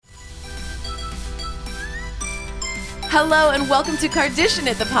Hello and welcome to Kardashian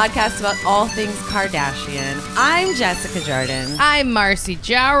It, the podcast about all things Kardashian. I'm Jessica Jardin. I'm Marcy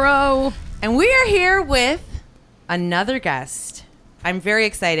Jarrow. And we are here with another guest. I'm very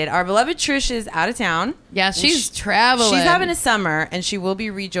excited. Our beloved Trish is out of town. Yeah, she's traveling. She's having a summer, and she will be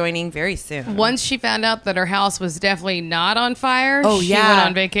rejoining very soon. Once she found out that her house was definitely not on fire, she went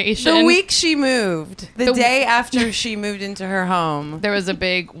on vacation. The week she moved, the day after she moved into her home. There was a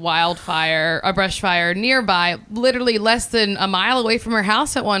big wildfire, a brush fire nearby, literally less than a mile away from her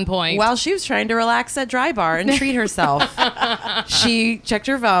house at one point. While she was trying to relax at Dry Bar and treat herself, she checked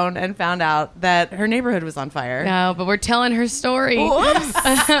her phone and found out that her neighborhood was on fire. No, but we're telling her story.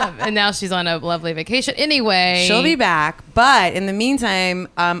 And now she's on a lovely vacation. Anyway, she'll be back. But in the meantime,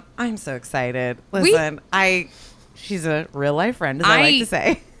 I'm so excited. Listen, she's a real life friend, as I like to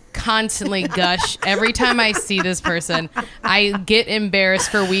say. Constantly gush every time I see this person. I get embarrassed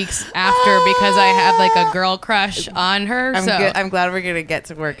for weeks after because I have like a girl crush on her. I'm glad we're gonna get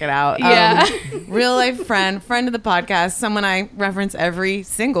to work it out. Yeah, real life friend of the podcast, someone I reference every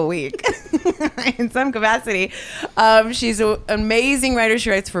single week in some capacity. She's an amazing writer. She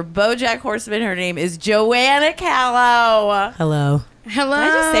writes for Bojack, Horseman. Her name is Joanna Calo. Hello. Did I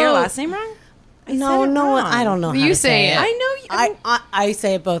just say her last name wrong? No, I don't know how you to say it. I know. I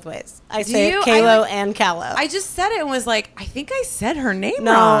say it both ways. I say it Calo and Calo. I just said it and was like, I think I said her name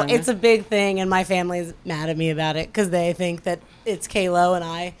wrong. No, it's a big thing, and my family's mad at me about it because they think that it's Calo, and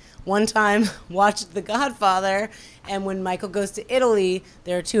I one time watched The Godfather, and when Michael goes to Italy,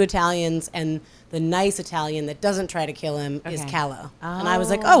 there are two Italians, and the nice Italian that doesn't try to kill him is Calo. And I was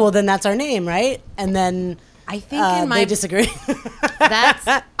like, oh, well, then that's our name, right? And then I think they disagree.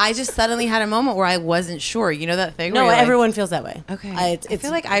 I just suddenly had a moment where I wasn't sure. You know that thing? No, where everyone feels that way. Okay. I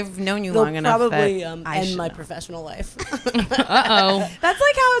feel like I've known you long enough. Probably end my professional life. Uh-oh. That's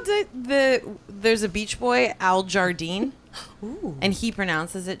like how there's a Beach Boy, Al Jardine. Ooh. And he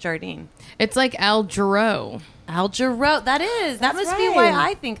pronounces it Jardine. It's like Al Jarreau. Al Jarreau. That must be why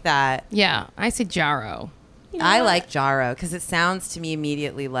I think that. Yeah, I say Jarrow. You know I like Jarrow because it sounds to me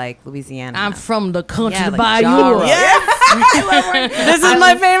immediately like Louisiana. I'm from the country like bayou. Yes. This is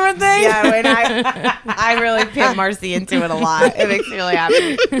my favorite thing. Yeah, when I really pin Marcy into it a lot. It makes me really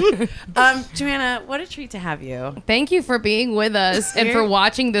happy. Joanna, what a treat to have you. Thank you for being with us and for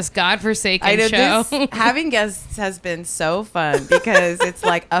watching this godforsaken show. Having guests has been so fun because it's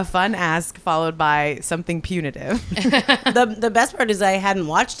like a fun ask followed by something punitive. The best part is I hadn't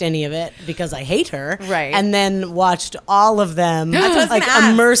watched any of it because I hate her. Right. And then watched all of them. That's what I was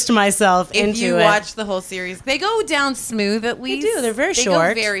gonna immersed myself into it. If you watch the whole series, they go down smooth at least. They do. They're very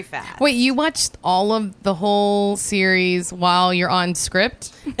short. They go very fast. Wait, you watched all of the whole series while you're on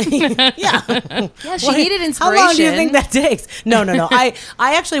script? Yeah. Yeah, she needed inspiration. How long do you think that takes? No. I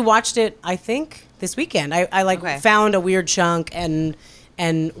actually watched it, I think, this weekend. I found a weird chunk and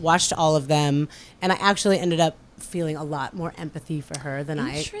watched all of them. And I actually ended up feeling a lot more empathy for her than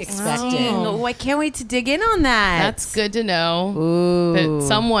I expected. Oh, I can't wait to dig in on that. That's good to know. Ooh. That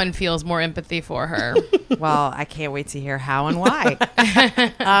someone feels more empathy for her. Well, I can't wait to hear how and why.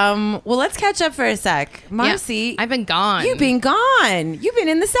 Well, let's catch up for a sec. Marcy. Yeah, I've been gone. You've been gone. You've been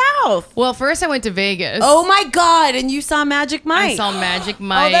in the South. Well, first I went to Vegas. Oh my God. And you saw Magic Mike. I saw Magic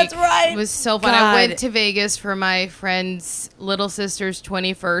Mike. Oh, that's right. It was so fun. God. I went to Vegas for my friend's little sister's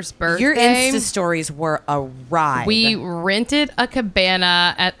 21st birthday. Your Insta stories were a ride. We rented a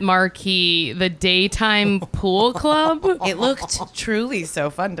cabana at Marquee, the daytime pool club. It looked truly so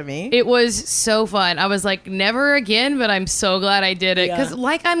fun to me. It was so fun. I was like, never again, but I'm so glad I did it. Because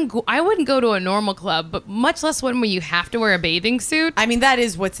I wouldn't go to a normal club, but much less one where you have to wear a bathing suit. I mean, that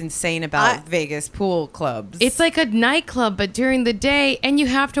is what's insane about Vegas pool clubs. It's like a nightclub, but during the day, and you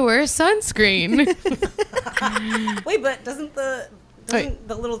have to wear sunscreen. Wait, but doesn't the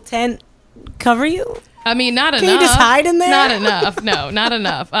little tent cover you? I mean, not enough. Can you just hide in there? Not enough. No, not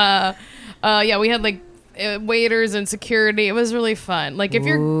enough. Yeah, we had like waiters and security. It was really fun. Like if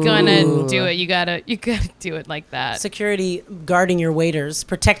you're gonna do it, you gotta do it like that. Security guarding your waiters,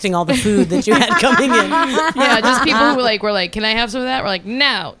 protecting all the food that you had coming in. Yeah, just people who were like, can I have some of that? We're like,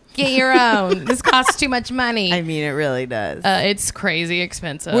 no, get your own. This costs too much money. I mean, it really does. It's crazy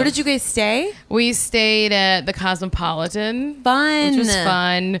expensive. Where did you guys stay? We stayed at the Cosmopolitan. Fun. Which was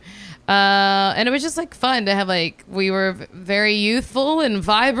fun. And it was just like fun to have we were very youthful and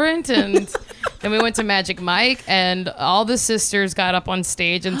vibrant, and then we went to Magic Mike, and all the sisters got up on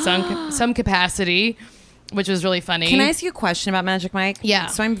stage in some capacity, which was really funny. Can I ask you a question about Magic Mike? Yeah.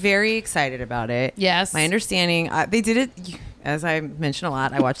 So I'm very excited about it. Yes. My understanding, they did it, as I mentioned a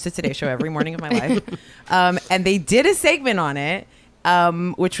lot, I watch the Today Show every morning of my life, and they did a segment on it.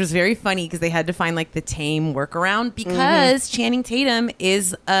 which was very funny because they had to find like the tame workaround because Channing Tatum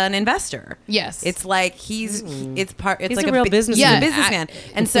is an investor. Yes. It's like he's like a real businessman. He's a businessman.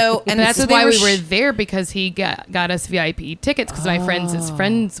 And so and that's so why we were there, because he got us VIP tickets because my friend is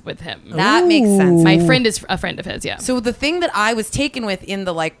friends with him. That makes sense. My friend is a friend of his, yeah. So the thing that I was taken with in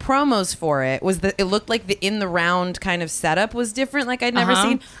the like promos for it was that it looked like the in the round kind of setup was different, like I'd never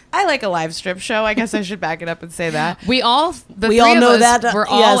seen. I like a live strip show. I guess I should back it up and say that. We all We all know that. We're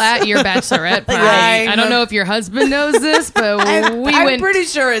all at your bachelorette party. I don't know if your husband knows this, but I'm pretty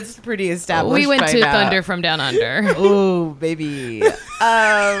sure it's pretty established. We went by to now. Thunder from Down Under. Ooh, baby.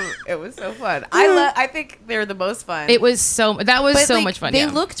 It was so fun. I think they're the most fun. It was so But, much fun. They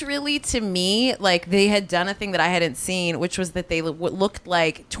yeah. looked really, to me, like they had done a thing that I hadn't seen, which was that they looked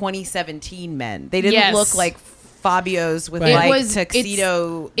like 2017 men. They didn't look like Fabio's with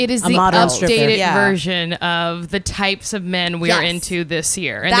tuxedo. It is A the modern stripper. updated version of the types of men we are into this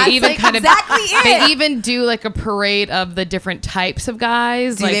year, and That's they even like kind exactly of it. they even do like a parade of the different types of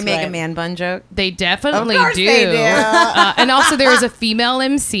guys. Do like, they make a man bun joke? They definitely Of course do. they do. And also there is a female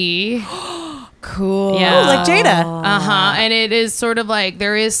MC. Cool. Yeah. Oh, like Jada. And it is sort of like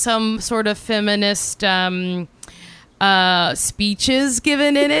there is some sort of feminist speeches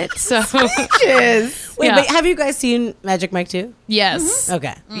given in it. So Speeches. Wait, Yeah. but have you guys seen Magic Mike 2? yes.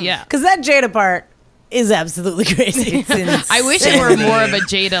 Okay. Yeah. Because that Jada part is absolutely crazy. It's insane. I wish it were more of a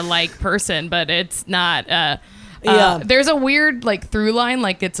Jada-like person, but it's not. Yeah. There's a weird like through line,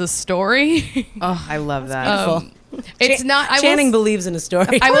 like it's a story. Oh, I love that. It's not. Channing believes in a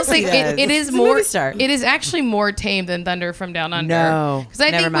story. I will say he does. it is He's a more. movie star. It is actually more tame than Thunder from Down Under. No. because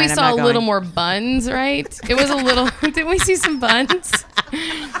I Never think mind, we I'm saw not a little going. more buns. Right? It was a little. Didn't we see some buns?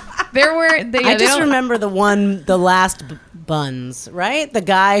 There were. I just remember the last buns, right? The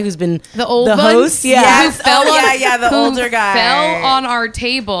guy who's been the old the buns? host. Yeah. Yes. Who fell Oh, on- yeah, the who older guy. fell on our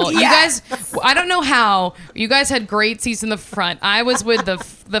table. Yes. You guys, I don't know how. You guys had great seats in the front. I was with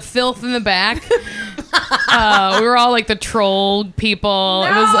the filth in the back. We were all like the troll people.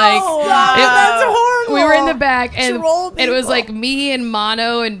 It was like that's horrible. we were in the back, and Troll it was people. like me and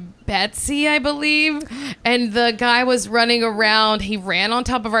Mono and Betsy, I believe. And the guy was running around. He ran on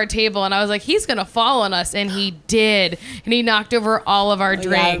top of our table, and I was like, he's gonna fall on us, and he did. And he knocked over all of our yeah, I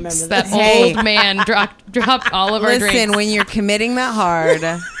drinks. remember That this. Hey. old man dropped all of our drinks. Listen, when you're committing that hard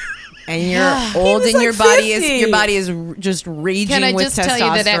and you're old was and your like body 50. is just raging Can I with just tell you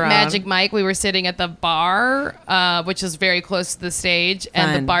that at testosterone. Magic Mike, we were sitting at the bar, which is very close to the stage,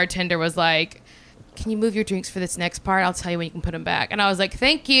 and the Fun. bartender was like, can you move your drinks for this next part? I'll tell you when you can put them back. And I was like,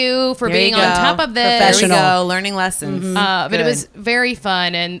 thank you for There you being on go. top of this. There we Professional. go, learning lessons. But it Good. was very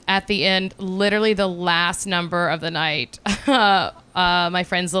fun. And at the end, literally the last number of the night, my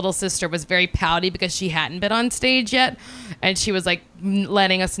friend's little sister was very pouty because she hadn't been on stage yet. And she was like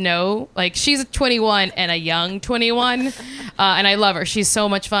letting us know, like she's 21 and a young 21. And I love her. She's so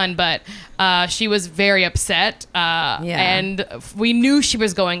much fun. But she was very upset. And we knew she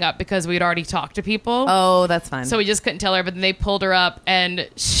was going up because we'd already talked to people. Oh, that's fun. So we just couldn't tell her, but then they pulled her up and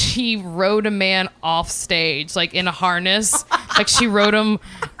she rode a man off stage, like in a harness. Like she rode him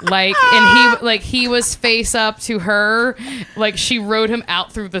and he was face up to her. Like she rode him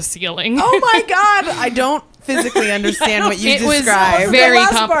out through the ceiling. oh my God, I don't physically understand what you It was described. very the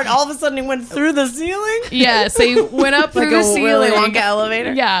last part, all of a sudden he went through the ceiling. Yeah, so he went up through like the a ceiling. Willy Wonka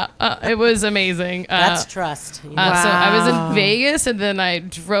elevator. Yeah, it was amazing. That's trust. So I was in Vegas, and then I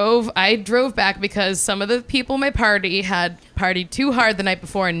drove back because some of the people in my party had partied too hard the night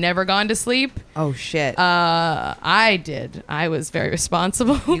before and never gone to sleep. Oh shit. I did. I was very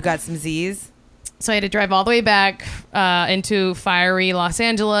responsible. You got some Z's? So I had to drive all the way back into fiery Los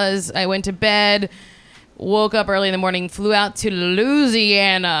Angeles. I went to bed, woke up early in the morning, flew out to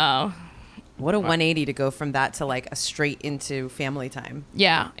Louisiana. What a 180 to go from that to like a straight into family time.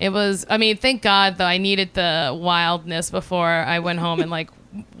 Yeah, it was. I mean, thank God though. I needed the wildness before I went home and like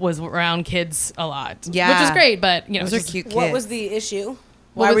was around kids a lot. Yeah. which was great. But you know, Those are just, cute kids. What was the issue?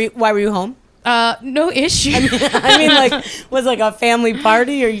 What was- Why were you home? no issue. I mean, like, was like a family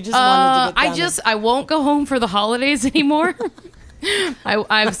party, or you just wanted to get down I won't go home for the holidays anymore.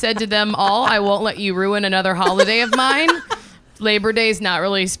 I've said to them all, I won't let you ruin another holiday of mine. Labor Day is not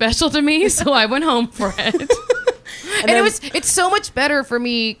really special to me, so I went home for it. And it's so much better for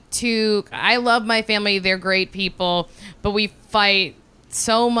me I love my family. They're great people, but we fight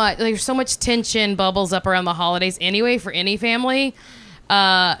so much. There's so much tension bubbles up around the holidays anyway for any family.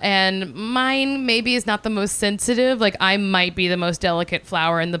 And mine maybe is not the most sensitive. Like I might be the most delicate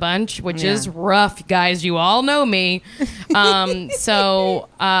flower in the bunch, which is rough, guys. You all know me. So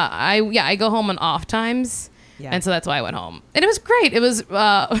I go home on off times. Yeah. And so that's why I went home. And it was great. It was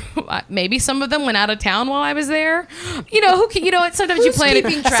maybe some of them went out of town while I was there. Sometimes you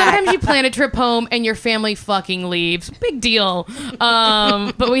plan a trip home and your family fucking leaves. Big deal.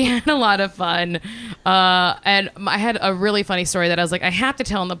 But we had a lot of fun. And I had a really funny story that I was like, I have to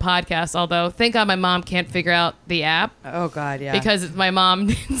tell on the podcast, although thank God my mom can't figure out the app. Oh God, yeah. Because my mom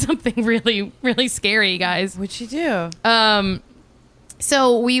did something really, really scary, guys. What'd she do?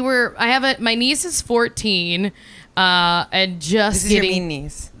 So my niece is 14, and just This is your mean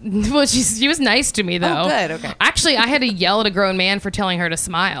niece. Well, she was nice to me though. Oh, good. Okay. Actually, I had to yell at a grown man for telling her to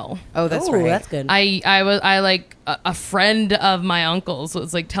smile. Oh, that's right. That's good. I like a friend of my uncle's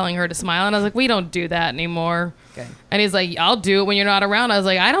was like telling her to smile, and I was like, we don't do that anymore. Okay. And he's like, I'll do it when you're not around. I was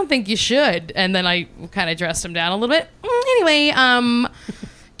like, I don't think you should. And then I kind of dressed him down a little bit. Anyway,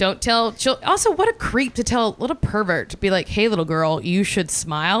 don't tell children. Also, what a creep to tell, what a pervert to be like, hey, little girl, you should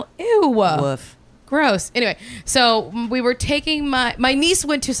smile. Ew. Woof. Gross. Anyway, so we were taking my niece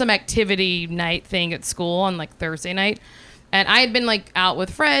went to some activity night thing at school on like Thursday night. And I had been like out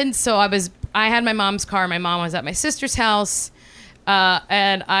with friends. So I had my mom's car. My mom was at my sister's house.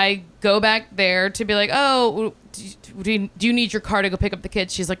 And I go back there to be like, oh, do you need your car to go pick up the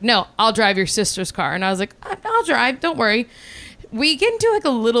kids? She's like, no, I'll drive your sister's car. And I was like, I'll drive. Don't worry. We get into like a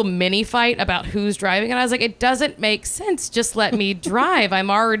little mini fight about who's driving. And I was like, it doesn't make sense. Just let me drive. I'm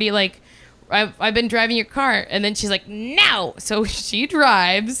already like, I've been driving your car. And then she's like, no. So she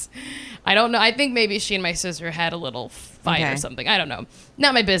drives. I don't know. I think maybe she and my sister had a little fight or something. I don't know.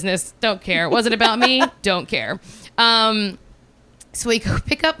 Not my business. Don't care. Was it about me? Don't care. So we go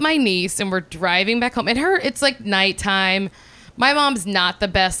pick up my niece and we're driving back home. And it's like nighttime. My mom's not the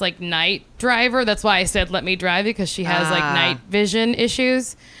best like night driver. That's why I said let me drive, because she has like night vision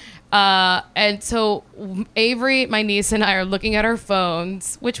issues. And so Avery, my niece, and I are looking at our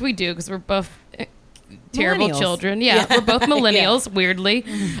phones, which we do because we're both terrible children. Yeah, we're both millennials, weirdly.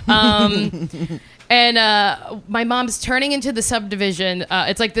 And my mom's turning into the subdivision.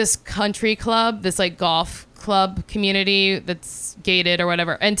 It's like this country club, this like golf club community that's gated or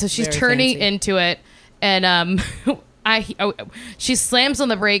whatever. And so she's turning into it. And she slams on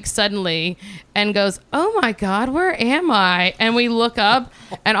the brakes suddenly and goes, oh my God, where am I? And we look up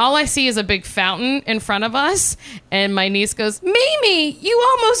and all I see is a big fountain in front of us. And my niece goes, Mimi, you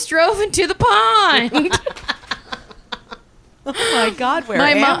almost drove into the pond. Oh my God, where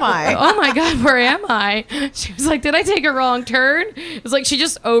am I? Oh my God, where am I? She was like, did I take a wrong turn? It was like she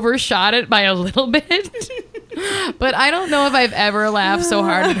just overshot it by a little bit. But I don't know if I've ever laughed so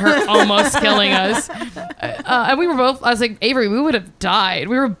hard at her almost killing us. And we were both, I was like, Avery, we would have died.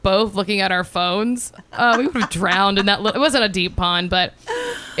 We were both looking at our phones. We would have drowned in that it wasn't a deep pond, but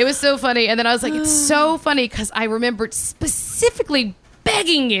it was so funny. And then I was like, it's so funny because I remembered specifically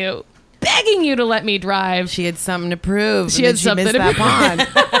begging you to let me drive. She had something to prove. She had something to prove. Pond.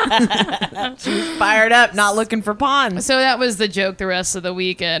 She was fired up, not looking for ponds. So that was the joke the rest of the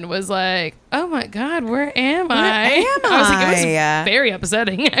weekend was like, oh my God, where am I? I was like, it was very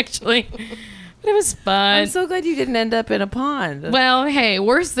upsetting, actually. But it was fun. I'm so glad you didn't end up in a pond. Well, hey,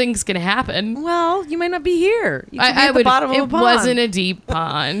 worse things can happen. Well, you might not be here. You could be at the bottom of a pond. It wasn't a deep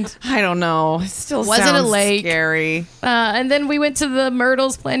pond. I don't know. It still wasn't sounds a lake. Scary. And then we went to the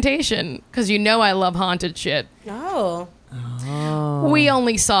Myrtles plantation because I love haunted shit. Oh. We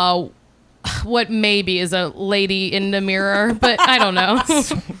only saw what maybe is a lady in the mirror, but I don't know.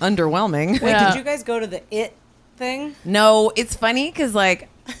 Underwhelming. Wait, did you guys go to the It thing? No, it's funny because like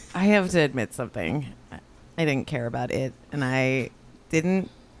I have to admit something. I didn't care about it, and I didn't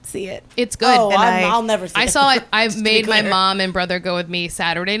see it. It's good. Oh, I'll never see it. I saw it. I made my mom and brother go with me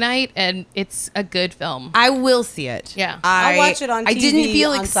Saturday night, and it's a good film. I will see it. Yeah. I'll watch it on TV. I didn't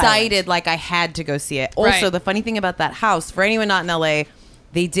feel on excited silence. like I had to go see it. Also, Right. the funny thing about that house, for anyone not in LA,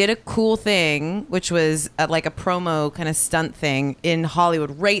 they did a cool thing, which was like a promo kind of stunt thing in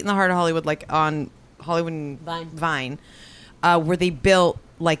Hollywood, right in the heart of Hollywood, like on Hollywood and Vine, where they built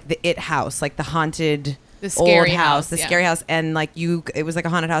like the It house, like the haunted scary old house, the yeah. scary house, and like it was like a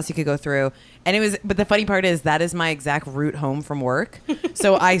haunted house you could go through, and it was. But the funny part is that is my exact route home from work,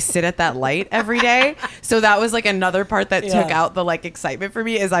 so I sit at that light every day. So that was like another part that took out the like excitement for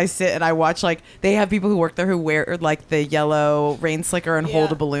me. Is I sit and I watch like they have people who work there who wear like the yellow rain slicker and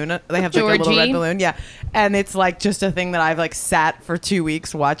hold a balloon. They have like a little red balloon, and it's like just a thing that I've like sat for 2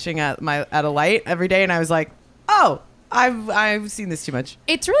 weeks watching at a light every day, and I was like, oh. I've seen this too much.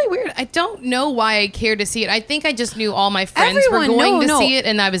 It's really weird. I don't know why I care to see it. I think I just knew all my friends were going to see it,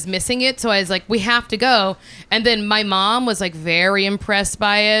 and I was missing it. So I was like, we have to go. And then my mom was like very impressed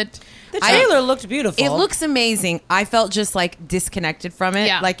by it. The trailer looked beautiful. It looks amazing. I felt just like disconnected from it,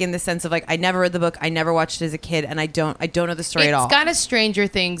 Yeah. like in the sense of like I never read the book, I never watched it as a kid, and I don't know the story at all. It's got a Stranger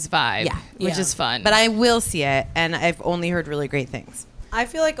Things vibe, which is fun. But I will see it, and I've only heard really great things. I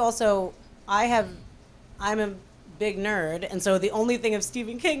feel like also I'm a big nerd, and so the only thing of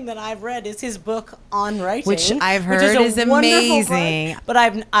Stephen King that I've read is his book on writing, Which I've heard a is wonderful amazing. book, but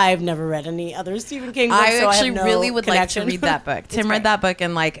I've never read any other Stephen King books. I so actually I have no really would connection. like to read that book. Tim great. read that book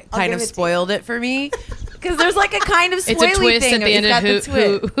and like kind give of it to you. spoiled it for me because there's like a kind of spoily it's a twist thing. at the end It's of got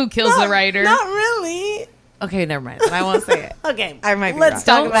the twist. who kills the writer. Not really. Okay, never mind. I won't say it. Okay, I might be let's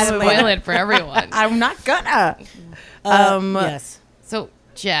wrong. talk about it Spoil later. it for everyone. I'm not gonna. Yes. So,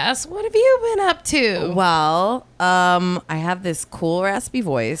 Jess, what have you been up to? Well, I have this cool raspy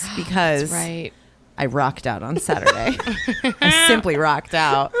voice because That's right. I rocked out on Saturday. I simply rocked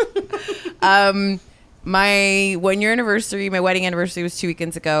out. My 1 year anniversary, my wedding anniversary was 2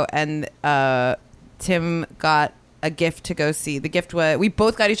 weekends ago, and Tim got a gift to go see. The gift was, we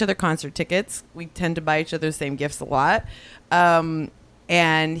both got each other concert tickets. We tend to buy each other the same gifts a lot.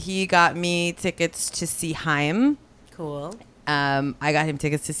 And he got me tickets to see Haim. Cool. I got him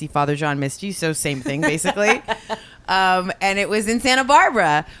tickets to see Father John Misty, so same thing basically. And it was in Santa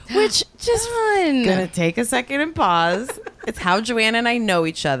Barbara, which just gonna take a second and pause. It's how Joanna and I know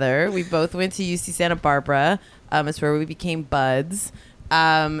each other. We both went to UC Santa Barbara. It's where we became buds.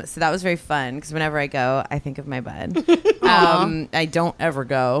 So that was very fun because whenever I go, I think of my bud. I don't ever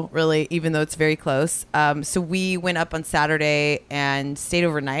go really, even though it's very close. So we went up on Saturday and stayed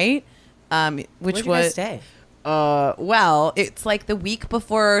overnight, which Where'd you was guys stay? well, it's like the week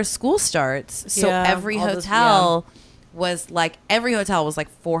before school starts. So Yeah, every all this- hotel was like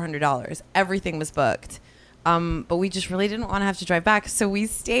 $400. Everything was booked. But we just really didn't want to have to drive back. So we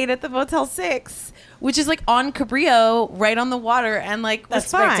stayed at the Motel 6, which is like on Cabrillo, right on the water. And like, was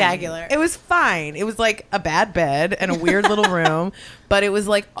That's fine. spectacular. It was fine. It was like a bad bed and a weird little room, but it was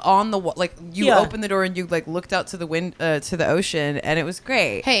like on the like you opened the door and you like looked out to the wind, to the ocean, and it was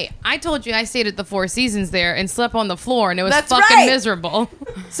great. Hey, I told you I stayed at the Four Seasons there and slept on the floor, and it was That's fucking right. miserable.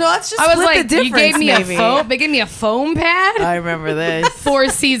 So let's just I was split like, the difference. you gave me maybe. a foam. They gave me a foam pad. I remember this. Four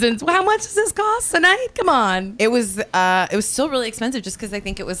Seasons. Well, how much does this cost tonight? Come on. It was still really expensive just because I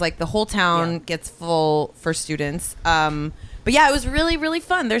think it was like the whole town gets full for students. But yeah, it was really, really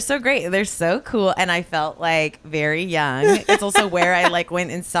fun. They're so great. They're so cool. And I felt like very young. It's also where I like went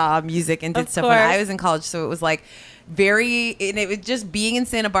and saw music and did stuff when I was in college. So it was like very, and it was just being in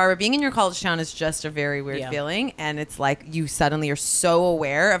Santa Barbara, being in your college town is just a very weird feeling. And it's like you suddenly are so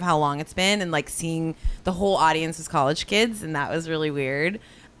aware of how long it's been and like seeing the whole audience as college kids. And that was really weird.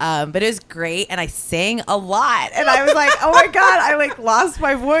 But it was great, and I sang a lot, and I was like, "Oh my god!" I like lost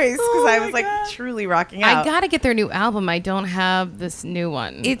my voice because I was like truly rocking out. I gotta get their new album. I don't have this new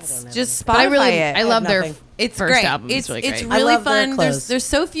one. It's just Spotify. But I really, it. I love their nothing. It's first great. album. It's really great. really I love their fun. clothes. There's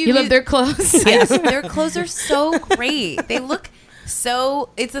so few. You love their clothes. Yes, their clothes are so great. They look so.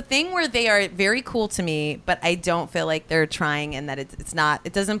 It's a thing where they are very cool to me, but I don't feel like they're trying, and that it's not.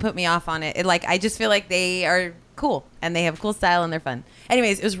 It doesn't put me off on it. Like I just feel like they are cool and they have cool style and they're fun.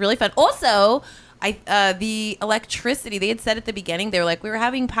 Anyways, it was really fun. Also, the electricity, they had said at the beginning, they were like, we were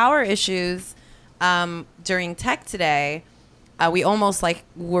having power issues during tech today. We almost like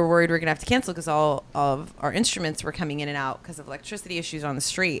were worried we are gonna have to cancel because all of our instruments were coming in and out because of electricity issues on the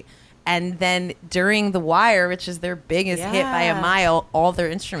street. And then during the wire, which is their biggest hit by a mile, all their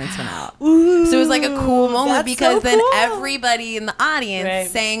instruments went out. Ooh, So it was like a cool moment that's because so then cool. everybody in the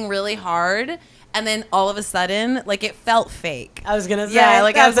audience sang really hard. And then all of a sudden, like it felt fake. I was gonna say,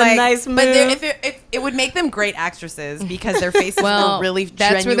 like I that's was a like, nice move. But if it would make them great actresses because their faces Well, were really.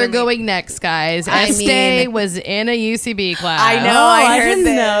 that's where they're genuinely- going next, guys. I Estee mean- was in a UCB class. I know. Oh, I I heard didn't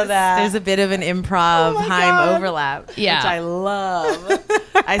this. know that. There's a bit of an improv Oh my Haim God. overlap. Yeah. which I love.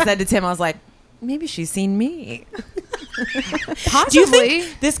 I said to Tim, I was like, maybe she's seen me. Possibly. Do you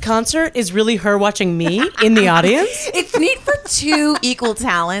think this concert is really her watching me in the audience? It's neat for two equal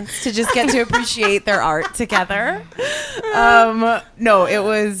talents to just get to appreciate their art together. No, it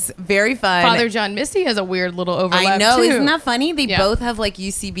was very fun. Father John Misty has a weird little overlap I know, too. isn't that funny? They Yeah. both have like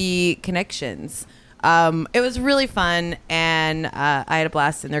UCB connections. It was really fun, and I had a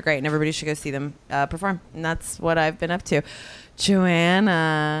blast, and they're great, and everybody should go see them perform. And that's what I've been up to.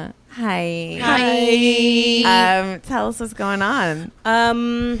 Joanna, hi. Tell us what's going on.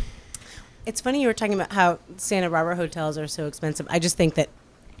 It's funny you were talking about how Santa Barbara hotels are so expensive. I just think that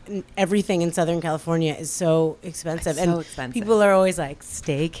everything in Southern California is so expensive. It's and so expensive. people are always like,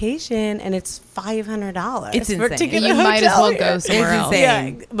 staycation, and it's $500. It's for insane. to get You a might as hotel well here. go somewhere It's else.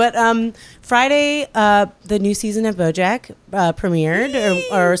 insane. Yeah, but Friday, the new season of Bojack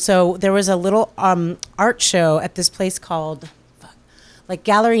premiered, or so there was a little art show at this place called like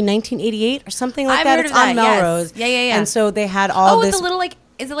Gallery 1988 or something like I've that. heard It's of that, on yes. Melrose. Yeah. And so they had all with this. the little like,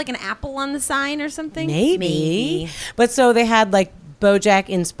 is it like an apple on the sign or something? Maybe. But so they had like Bojack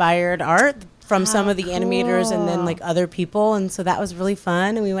inspired art from some of the animators and then like other people. And so that was really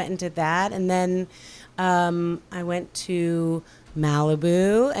fun. And we went and did that. And then I went to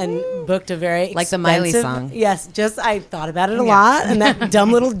Malibu and booked a very Like the Miley expensive- song. Yes, just I thought about it a lot, and that dumb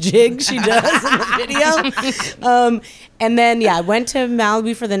little jig she does in the video. And then I went to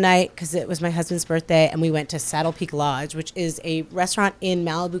Malibu for the night because it was my husband's birthday, and we went to Saddle Peak Lodge, which is a restaurant in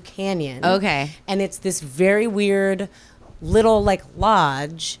Malibu Canyon. Okay. And it's this very weird little like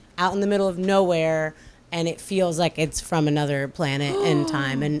lodge out in the middle of nowhere. And it feels like it's from another planet and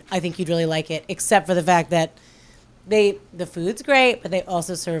time. And I think you'd really like it, except for the fact that the food's great, but they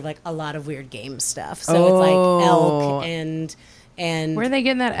also serve like a lot of weird game stuff. So it's like elk and Where are they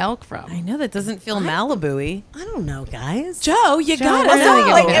getting that elk from? I know that doesn't feel Malibu-y. I don't know, guys. Joe, you gotta where are they know.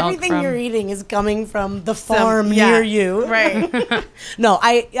 getting Like the elk everything from? you're eating is coming from the farm near you. Right. No,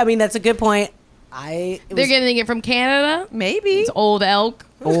 I mean that's a good point. They're getting it from Canada? Maybe. It's old elk.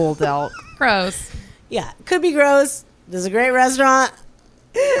 Old elk. Gross. Yeah, could be gross. There's a great restaurant.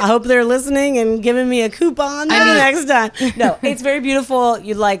 I hope they're listening and giving me a coupon for the next time. No, it's very beautiful.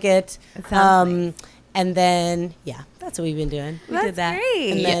 You'd like it. It sounds nice. And then, that's what we've been doing. We That's did that.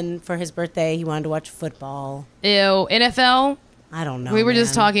 great. And then for his birthday, he wanted to watch football. Ew. NFL? I don't know. We were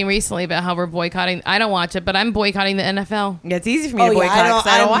just man. talking recently about how we're boycotting. I don't watch it, but I'm boycotting the NFL. Yeah, it's easy for me to boycott because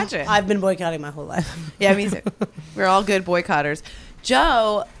I don't watch it. I've been boycotting my whole life. Yeah, me too. We're all good boycotters.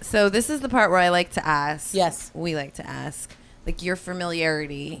 Joe, so this is the part where I like to ask. Yes. We like to ask, like, your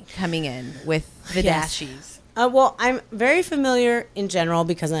familiarity coming in with the Yes. Dashies. Well, I'm very familiar in general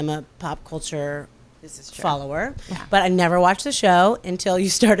because I'm a pop culture This is true. follower, but I never watched the show until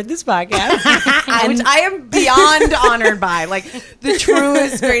you started this podcast. Which I am beyond honored by. Like, the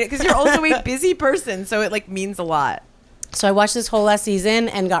truest great. Because you're also a busy person, so it, like, means a lot. So I watched this whole last season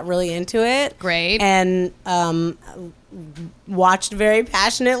and got really into it. Great. And watched very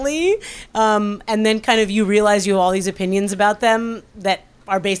passionately. And then kind of you realize you have all these opinions about them that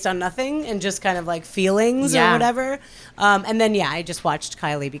are based on nothing and just kind of like feelings or whatever. And then, I just watched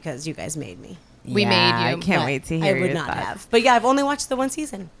Kylie because you guys made me. We made you, I can't But wait to hear I would your not thoughts. have. But I've only watched the one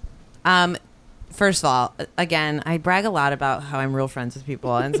season. First of all, again, I brag a lot about how I'm real friends with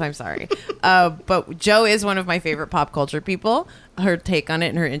people, and so I'm sorry. But Joe is one of my favorite pop culture people. Her take on it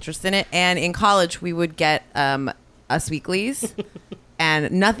and her interest in it. And in college, we would get Us Weeklies,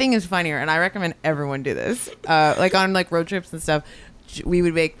 and nothing is funnier. And I recommend everyone do this, like on like road trips and stuff. We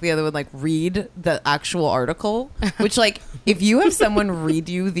would make the other one like read the actual article, which like if you have someone read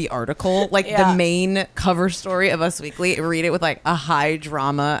you the article, like the main cover story of Us Weekly, read it with like a high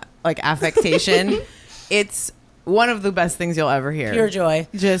drama like affectation. It's one of the best things you'll ever hear. Pure joy.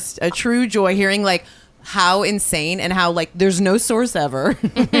 Just a true joy hearing like how insane and how like there's no source ever.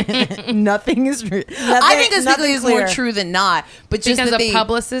 Nothing is true. I think Us Weekly is more true than not, but just Because that a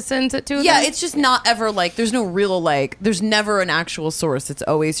publicist sends it to them? yeah, it's just not ever like there's no real like there's never an actual source. It's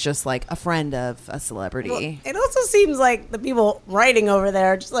always just like a friend of a celebrity. Well, it also seems like the people writing over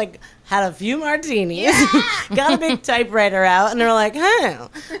there just like had a few martinis, got a big typewriter out, and they're like, "Huh,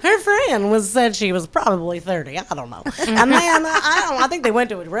 her friend said she was probably 30. I don't know." And then I think they went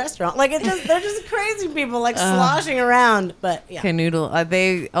to a restaurant. Like they're just crazy people like sloshing around. But Canoodle.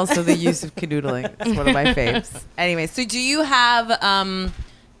 They also the use of canoodling. It's one of my faves. Anyway, so do you have a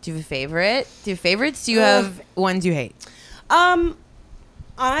favorite? Do you have favorites? Do you have ones you hate?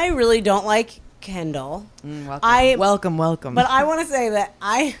 I really don't like Kendall. Welcome. But I want to say that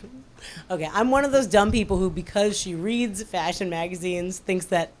I'm one of those dumb people who, because she reads fashion magazines, thinks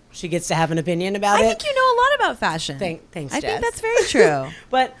that she gets to have an opinion about it. I think you know a lot about fashion. Thanks, I Jess. think that's very true.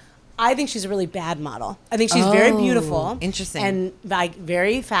 But I think she's a really bad model. I think she's very beautiful. Interesting. And like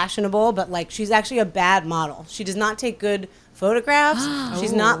very fashionable, but like she's actually a bad model. She does not take good photographs.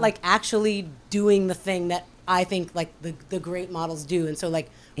 She's not like actually doing the thing that I think like the great models do. And so like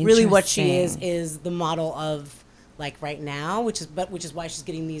really what she is the model of like right now, which is why she's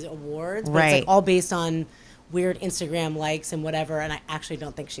getting these awards. But it's like all based on weird Instagram likes and whatever, and I actually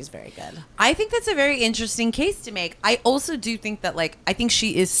don't think she's very good. I think that's a very interesting case to make. I also do think that like I think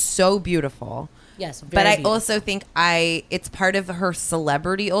she is so beautiful. Yes, but I also think it's part of her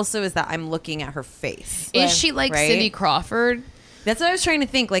celebrity also is that I'm looking at her face. Is she like Right? Cindy Crawford? That's what I was trying to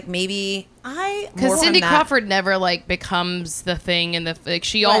think. Like maybe because Cindy Crawford never like becomes the thing in the like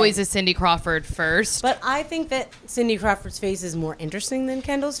she always is Cindy Crawford first. But I think that Cindy Crawford's face is more interesting than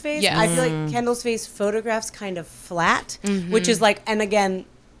Kendall's face. Yes. I feel like Kendall's face photographs kind of flat, which is like, and again,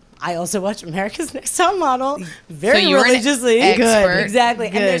 I also watch America's Next Top Model very So you're an religiously. expert. Exactly.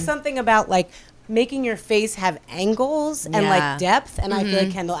 Good. And there's something about like making your face have angles and like depth, and I feel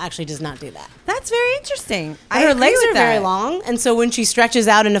like Kendall actually does not do that. That's very interesting. But her legs are very long, and so when she stretches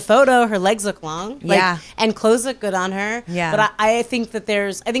out in a photo, her legs look long. Like, and clothes look good on her. Yeah. But I think that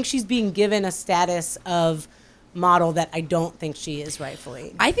I think she's being given a status of model that I don't think she is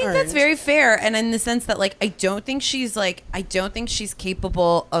rightfully. I think earned. that's very fair, and in the sense that like I don't think she's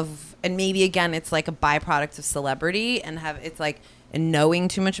capable of, and maybe again it's like a byproduct of celebrity and it's like and knowing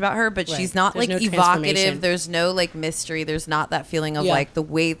too much about her, but she's not There's like no evocative. There's no like mystery. There's not that feeling of Yeah. like the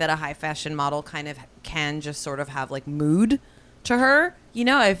way that a high fashion model kind of can just sort of have like mood to her. You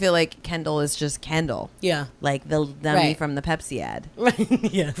know, I feel like Kendall is just Kendall. Yeah. Like the dummy from the Pepsi ad.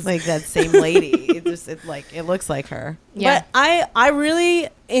 Yes. Like that same lady. it looks like her. Yeah. But I really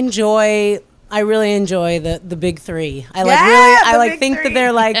enjoy the big three. I think that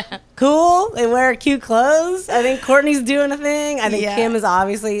they're like cool. They wear cute clothes. I think Courtney's doing a thing. I think Kim is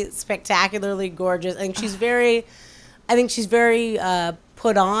obviously spectacularly gorgeous. I think she's very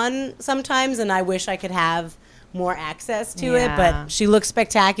put on sometimes, and I wish I could have more access to it, but she looks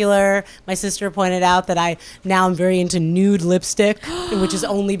spectacular. My sister pointed out that I'm very into nude lipstick, which is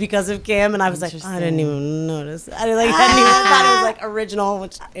only because of Kim, and I was like, I didn't even notice. I hadn't even thought it was like original,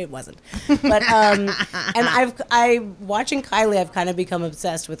 which it wasn't. But and watching Kylie, I've kind of become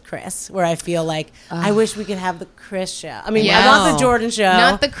obsessed with Chris, where I feel like I wish we could have the Chris show. I mean, I want the Jordan show,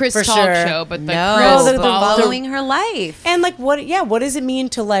 not the Chris for Talk sure. show, but the No, Chris the following her life. And like what does it mean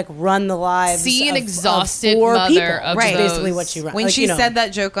to like run the lives? See an of exhausted four mother people? of Which is those. basically what she runs. When like, she said that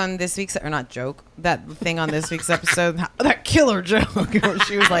joke on this week's, or not joke, that thing on this week's episode, that killer joke, where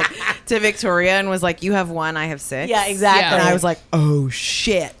she was like to Victoria and was like, "You have one, I have six." Yeah, exactly. And I was like, "Oh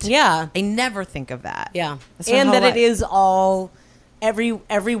shit." Yeah, I never think of that. yeah, That's her and whole that life. it is all.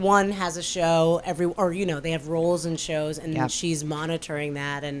 Everyone has a show. They have roles in shows, and she's monitoring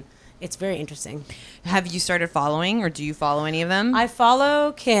that, and it's very interesting. Have you started following, or do you follow any of them? I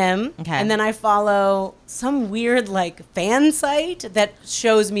follow Kim, Okay. and then I follow some weird like fan site that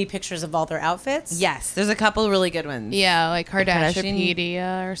shows me pictures of all their outfits. Yes, there's a couple really good ones. Yeah, like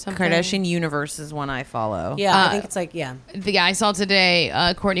Kardashianpedia or something. Kardashian Universe is one I follow. Yeah, I think it's like The guy I saw today,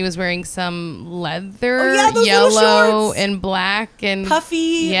 Courtney was wearing some leather, Oh, yeah, those little yellow shorts. and black and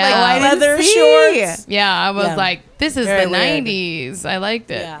puffy, Yeah. like Oh, I didn't leather see. shorts. yeah, I was Yeah. like, this is Very the weird. 90s. I liked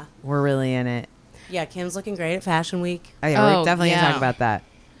it. Yeah, We're really in it. yeah. Kim's looking great at Fashion Week. Oh, yeah, we're Oh, definitely gonna yeah. talk about that.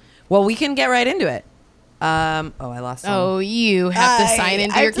 Well, we can get right into it. I lost. Oh, you have to sign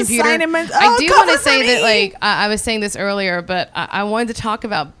into I your have to computer. sign in my- I oh, do cover want to for say that, me. like, I was saying this earlier, but I wanted to talk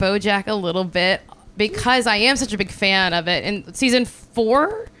about Bojack a little bit because I am such a big fan of it. And season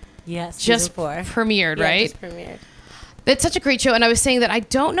 4 Yes, just season 4 premiered, Yeah, right? just premiered. It's such a great show, and I was saying that I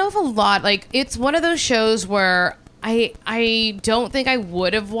don't know if a lot, like, it's one of those shows where I don't think I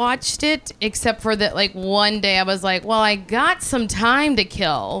would have watched it, except for that, like, one day I was like, well, I got some time to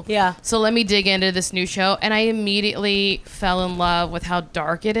kill. Yeah. So let me dig into this new show, and I immediately fell in love with how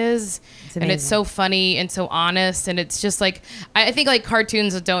dark it is. And it's so funny and so honest, and it's just, like, I think, like,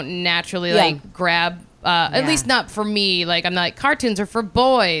 cartoons don't naturally, like, grab... At least not for me. Like, I'm not like, cartoons are for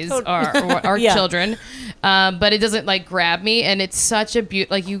boys or Yeah. children. But it doesn't like grab me. And it's such a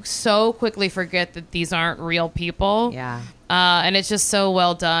like you so quickly forget that these aren't real people. Yeah. And it's just so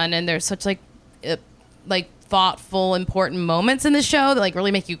well done. And there's such like thoughtful, important moments in the show that like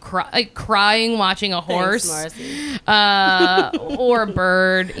really make you cry, like crying watching a horse. Thanks, Marcy. Or a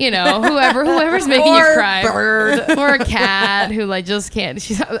bird, whoever's making you cry. bird. Or a cat who like just can't.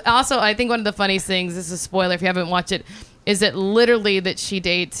 She's also, I think one of the funniest things, this is a spoiler if you haven't watched it, is that literally that she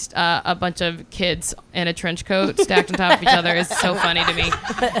dates a bunch of kids in a trench coat stacked on top of each other is so funny to me.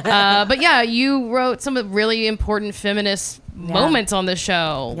 But yeah, you wrote some really important feminist moments on the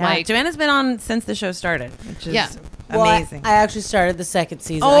show. Yeah. Like Joanna's been on since the show started, which is Well, amazing. I actually started the second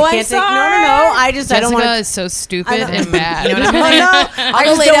season. Oh, I can't I'm sorry. No. I Jessica don't want is so stupid I know. and bad. You know what I mean? I I'll go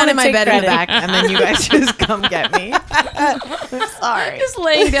just lay don't down wanna in my take bed in the credit. back, and then you guys just come get me. I'm sorry. Just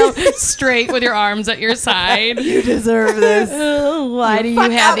laying down straight with your arms at your side. You deserve this. Why do you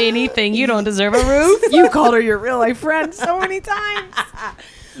have anything? You don't deserve a roof. You called her your real life friend so many times.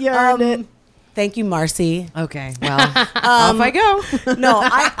 You earned it. Thank you, Marcy. Okay, well, off I go. No,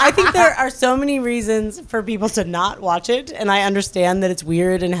 I think there are so many reasons for people to not watch it, and I understand that it's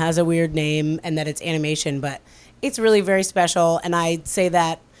weird and has a weird name and that it's animation, but it's really very special, and I say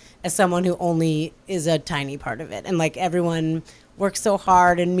that as someone who only is a tiny part of it, and like everyone works so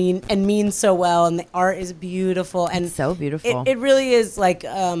hard and means so well, and the art is beautiful and It's so beautiful. It really is like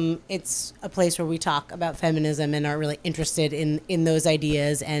it's a place where we talk about feminism and are really interested in those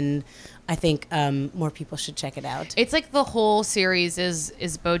ideas, and I think more people should check it out. It's like the whole series is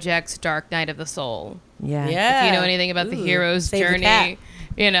Bojack's Dark Night of the Soul. Yeah. If you know anything about the hero's Save the journey, cat.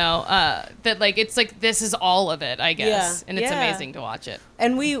 that like it's like this is all of it, I guess, and it's Yeah. amazing to watch it.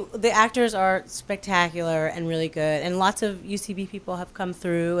 And the actors are spectacular and really good, and lots of UCB people have come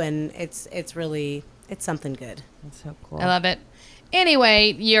through, and it's something good. That's so cool. I love it.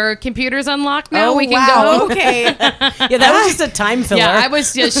 Anyway, your computer's unlocked now. Oh, We can wow. go. Okay. Yeah, that was just a time filler.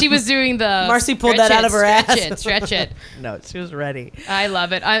 Yeah, she was doing the. Marcy pulled stretch that out it, of her stretch ass. It, stretch it. No, she was ready. I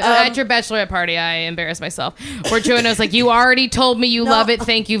love it. At your bachelorette party, I embarrassed myself. Where Joanna was like, "You already told me you love it.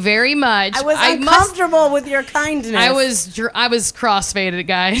 Thank you very much." I was uncomfortable with your kindness. I was crossfaded,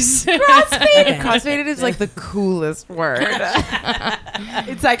 guys. Crossfaded. Crossfaded is like the coolest word.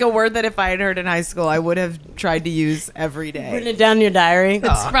 It's like a word that if I had heard in high school, I would have tried to use every day. written it down in your diary.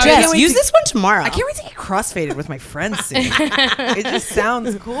 probably- Jess, use this one tomorrow. I can't wait to get crossfaded with my friends soon. It just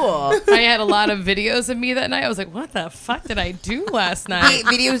sounds cool. I had a lot of videos of me that night. I was like, "What the fuck did I do last night?"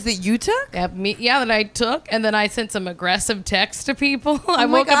 Videos that you took? That I took, and then I sent some aggressive texts to people. I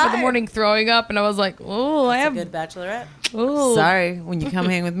my woke up in the God. morning throwing up, and I was like, "Oh, I That's have a good bachelorette. ooh, Sorry, when you come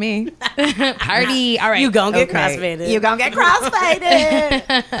hang with me. party." All right, You gon' get Okay. crossfaded. You gonna get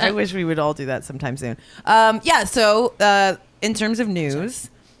crossfaded. I wish we would all do that sometime soon. So in terms of news,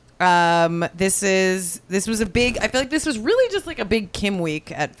 this was a big, I feel like this was really just like a big Kim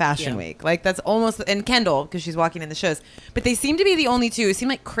week at Fashion Week. Like that's almost, and Kendall, because she's walking in the shows. But they seem to be the only two. It seemed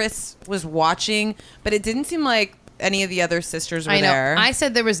like Chris was watching, but it didn't seem like any of the other sisters were I know. there. I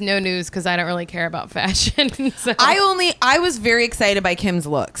said there was no news because I don't really care about fashion. So. I was very excited by Kim's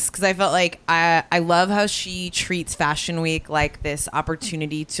looks because I felt like I love how she treats Fashion Week like this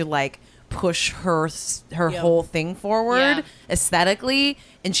opportunity to like push her whole thing forward aesthetically,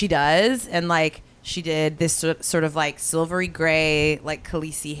 and she does. And like she did this sort of like silvery gray like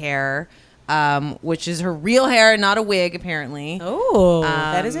Khaleesi hair, which is her real hair, not a wig apparently. Oh,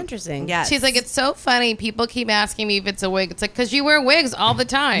 that is interesting. Yeah, She's like, "It's so funny. People keep asking me if it's a wig. It's like, because you wear wigs all the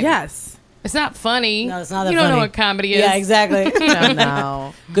time. yes. It's not funny. No, it's not that You don't know funny. what comedy is. Yeah, exactly.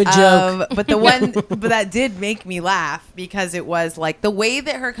 No. Good joke. But that did make me laugh because it was like the way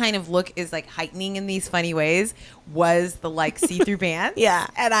that her kind of look is like heightening in these funny ways was the like see-through pants. Yeah.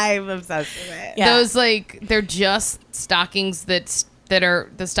 And I'm obsessed with it. Yeah. Those like they're just stockings that are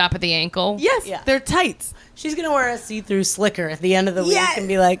the stop at the ankle. Yes, Yeah. they're tights. She's going to wear a see-through slicker at the end of the week Yes. and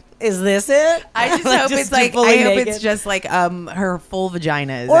be like, is this it? I just hope it's like fully I hope naked. it's just like her full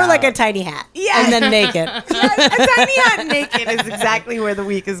vagina is Or out. like a tiny hat. Yeah. And then naked. Yes, a tiny hat naked is exactly where the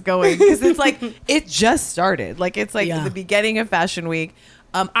week is going because it's like it just started. Like it's like Yeah. the beginning of Fashion Week.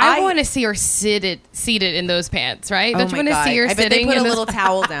 I want to see her seated in those pants, right? Oh Don't you my want to God. see her I bet they sitting put in a those? little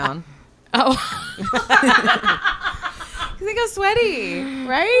towel down. Oh, They go sweaty,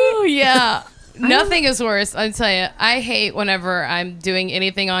 right? oh yeah. Nothing is worse. I'll tell you. I hate whenever I'm doing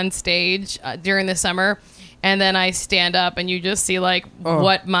anything on stage during the summer, and then I stand up and you just see like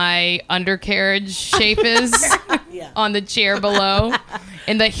what my undercarriage shape is Yeah. on the chair below,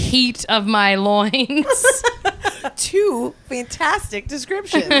 in the heat of my loins. Two fantastic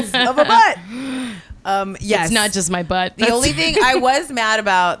descriptions of a butt. Yes, It's not just my butt. the only thing I was mad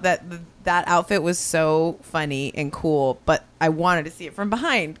about that outfit was so funny and cool, but I wanted to see it from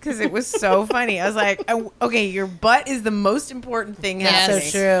behind because it was so funny. I was like, okay, your butt is the most important thing Yes. happening.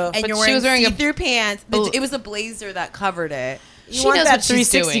 So true. And But you're she was wearing a- see-through pants. But it was a blazer that covered it. You She want knows that what she's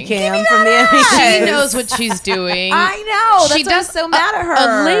 360 doing. cam from the Emmy. She knows what she's doing. I know. That's She why I'm does so mad at her.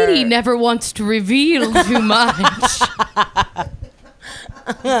 A lady never wants to reveal too much.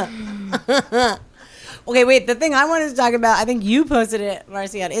 Okay, wait. The thing I wanted to talk about, I think you posted it,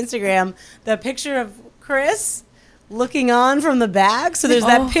 Marcy, on Instagram. The picture of Chris looking on from the back. So there's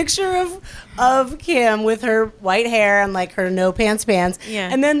that picture of Kim with her white hair and like her no pants. Yeah.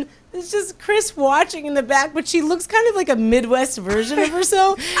 And then it's just Chris watching in the back, but she looks kind of like a Midwest version of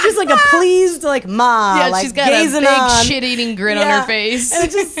herself. She's like a pleased, like ma, Yeah, like she's got a gazing big on. shit-eating grin on her face. And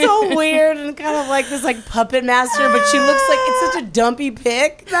it's just so weird and kind of like this like puppet master, but she looks like it's such a dumpy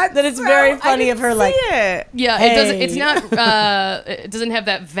pic that it's very funny of her like it. Yeah, Hey. it doesn't. It's not. It doesn't have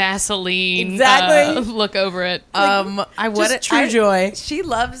that Vaseline Exactly. look over it. just true joy. She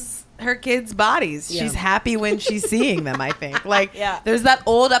loves her kids' bodies. Yeah. She's happy when she's seeing them, I think. Like, Yeah. there's that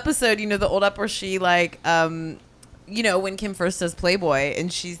old episode, the old up where she, like, when Kim first does Playboy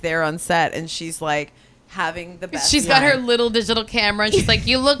and she's there on set and she's like, having the best She's got time. her little digital camera and she's like,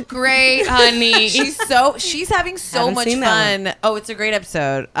 "You look great, honey." She's having so Haven't much seen that fun. Oh, it's a great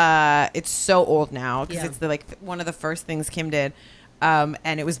episode. It's so old now because Yeah. it's one of the first things Kim did.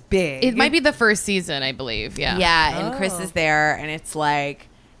 And it was big. It might be the first season, I believe. Yeah. Yeah, and Chris Oh. is there, and it's like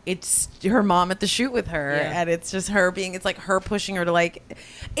it's her mom at the shoot with her, Yeah. and it's just her being. It's like her pushing her to like.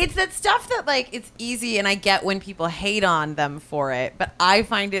 It's that stuff that like it's easy, and I get when people hate on them for it, but I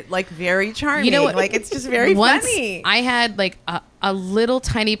find it like very charming. You know what? Like it's just very Once funny. I had like a little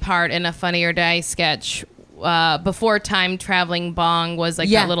tiny part in a Funny or Die sketch before Time Traveling Bong was like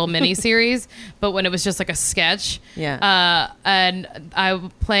Yeah. that little mini series, but when it was just like a sketch. Yeah. And I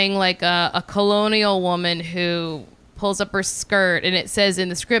was playing like a colonial woman who pulls up her skirt and it says in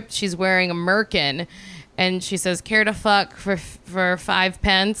the script she's wearing a merkin. And she says, "Care to fuck for 5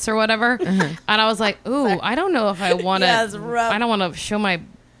 pence or whatever?" And I was like, "Ooh, I don't know if I want to. Yeah, it's rough. I don't want to show my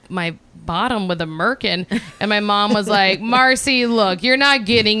bottom with a merkin." And my mom was like, "Marcy, look, you're not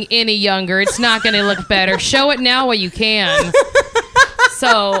getting any younger. It's not going to look better. Show it now while you can."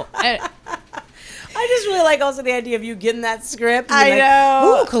 So I just really like also the idea of you getting that script. And I being like,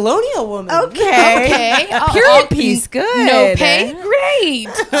 know. Ooh, colonial woman. okay. Period piece. Good. No pay, great.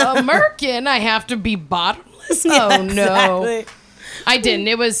 A merkin, I have to be bottomless. Oh no. Exactly. I didn't.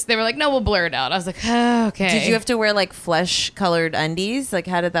 They were like, "No, we'll blur it out." I was like, oh, "Okay." Did you have to wear like flesh-colored undies? Like,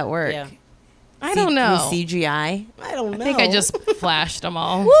 how did that work? Yeah. I don't know. CGI. I don't know. I think I just flashed them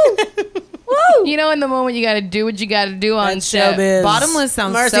all. You know, in the moment, you got to do what you got to do on That's set. showbiz. Bottomless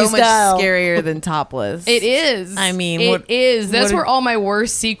sounds Marcy so much style. scarier than topless. It is. I mean, it is. what That's are- where all my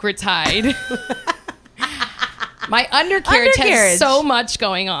worst secrets hide. My undercarriage Undercarriage. has so much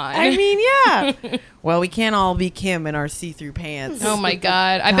going on. I mean, yeah. Well, we can't all be Kim in our see-through pants. oh my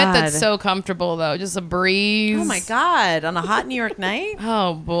god! I bet that's God. so comfortable though. Just a breeze. Oh my God! On a hot New York night.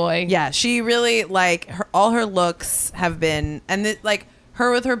 Oh boy. Yeah, she really like all her looks have been, and like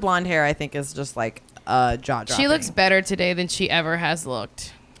her with her blonde hair, I think is just like jaw dropping. She looks better today than she ever has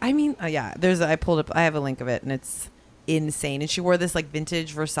looked. I mean, yeah. I pulled up. I have a link of it, and it's insane. And she wore this like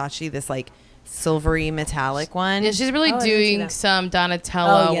vintage Versace, this like silvery metallic one. Yeah, she's really Oh, I didn't see doing that. some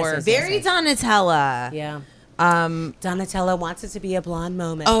Donatella Oh, yes, work. yes, very Donatella. Yeah. Um. Donatella wants it to be a blonde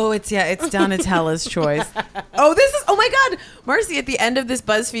moment. Oh, it's Donatella's choice. Oh my God, Marcy! At the end of this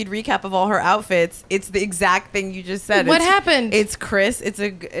BuzzFeed recap of all her outfits, it's the exact thing you just said. What It's- happened? It's Chris. It's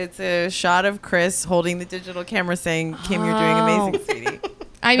a shot of Chris holding the digital camera, saying, "Kim, you're doing amazing, sweetie."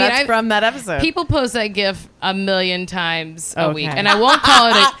 I mean, That's from that episode. people post that GIF a million times a Okay. week, and I won't call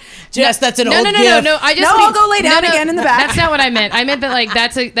it a. Jess, that's an no, old no, no, GIF. no, no. I just No, mean, I'll go lay down again in the back. That's not what I meant. I meant that like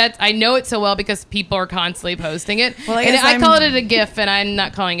that's I know it so well because people are constantly posting it. Well, I and guess I I'm- call it a GIF, and I'm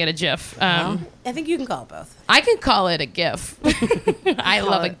not calling it a GIF. I think you can call it both. I can call it a GIF. I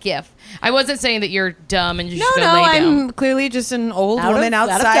love a GIF. I wasn't saying that you're dumb and you should go lay down. I'm clearly just an old Out of- woman out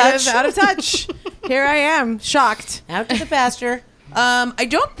of outside touch. out of touch. Here I am, shocked. Out to the pasture. I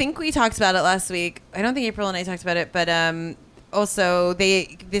don't think we talked about it last week. I don't think April and I talked about it, but also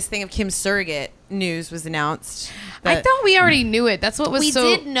this thing of Kim's surrogate news was announced. I thought we already knew it. That's what was we so.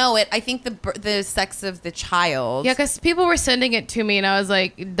 did know it. I think the sex of the child. Yeah, because people were sending it to me, and I was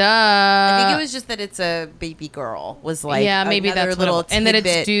like, duh. I think it was just that it's a baby girl. Was like yeah, maybe another that's little what it, and that it's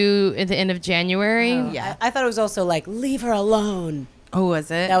tidbit. due at the end of January. Yeah. I thought it was also like, leave her alone. Oh, was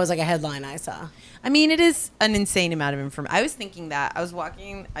it? That was like a headline I saw. I mean, it is an insane amount of information. I was thinking that.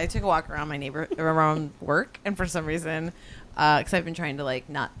 I took a walk around my around work, and for some reason, because I've been trying to like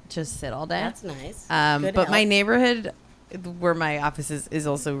not just sit all day. That's nice. But Good my help. neighborhood, where my office is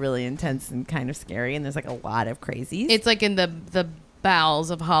also really intense and kind of scary, and there's like a lot of crazies. It's like in the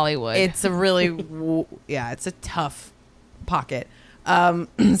bowels of Hollywood. It's a really, it's a tough pocket.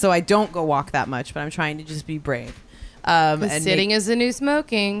 So I don't go walk that much, but I'm trying to just be brave. And sitting is the new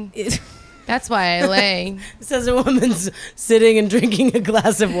smoking. That's why I lay. Says a woman's sitting and drinking a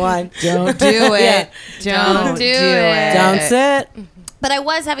glass of wine. Don't do it. Yeah. Don't do it. it. Don't sit. But I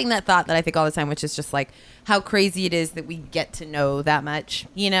was having that thought that I think all the time, which is just like how crazy it is that we get to know that much,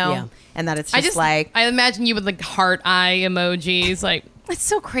 you know, Yeah. and that it's just I like. imagine you with like heart eye emojis. Like, it's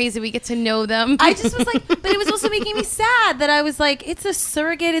so crazy we get to know them. I just was like, but it was also making me sad that I was like, it's a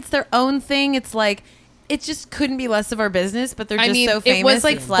surrogate, it's their own thing. It's like, it just couldn't be less of our business, but they're just so famous. it was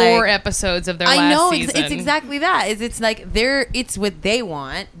like It's 4 episodes of their last I know season. it's exactly that. It's like it's what they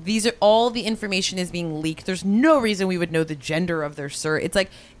want. These are all the information is being leaked. There's no reason we would know the gender of their It's like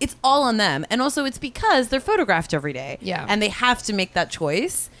it's all on them, and also it's because they're photographed every day. Yeah. and they have to make that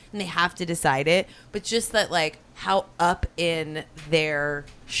choice and they have to decide it. But just that, like how up in their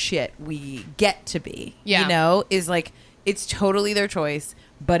shit we get to be, Yeah. you know, is like it's totally their choice,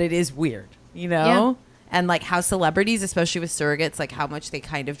 but it is weird, you know. Yeah. and like how celebrities, especially with surrogates, like how much they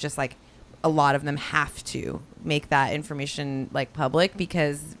kind of just like a lot of them have to make that information like public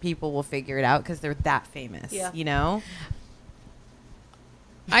because people will figure it out because they're that famous. Yeah. You know.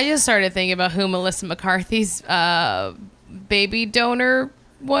 I just started thinking about who Melissa McCarthy's baby donor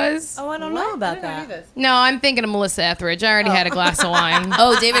was. Oh, I don't know about that. No, I'm thinking of Melissa Etheridge. I already had a glass of wine.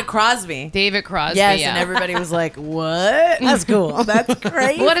 Oh, David Crosby. David Crosby. Yes, yeah. and everybody was like, "What? That's cool. That's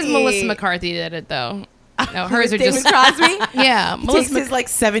crazy." What is Melissa McCarthy did it though? No, hers are David just Crosby. yeah. He Melissa takes his like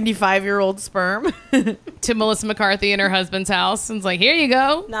 75-year-old sperm. to Melissa McCarthy in her husband's house and's like, here you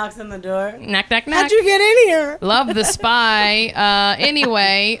go. Knocks on the door. Knock, knock, knock. How'd you get in here? Love the spy.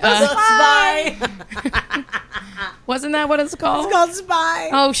 Anyway, Spy. wasn't that what it's called? It's called Spy.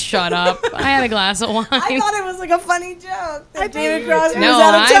 Oh, shut up! I had a glass of wine. I thought it was like a funny joke that David Crosby no, was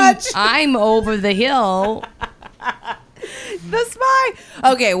out of touch. I'm over the hill. The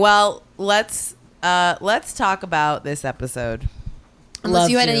spy. Okay, well, let's talk about this episode. Unless Love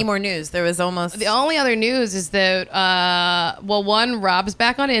you had to. any more news. There was almost The only other news is that, one, Rob's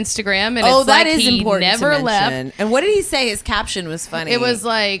back on Instagram, and oh, it's that like is he important. never to left. mention. And what did he say? His caption was funny. It was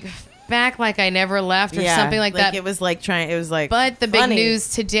like back like I never left or Yeah, something like that. It was like trying. It was like. But the big Funny.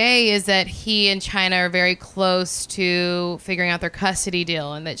 news today is that he and China are very close to figuring out their custody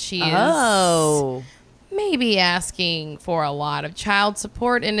deal, and that she is oh. maybe asking for a lot of child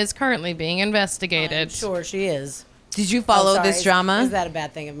support and is currently being investigated. I'm sure she is. Did you follow Oh, sorry. this drama? Is that a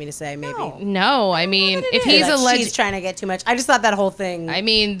bad thing of me to say? Maybe. No, I mean, if he's That alleged, she's trying to get too much. I just thought that whole thing. I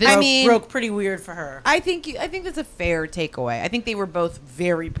mean, this, broke pretty weird for her. I think that's a fair takeaway. I think they were both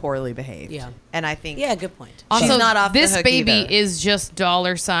very poorly behaved. Yeah. And I think Yeah, good point. also she's not off the this hook baby either. is just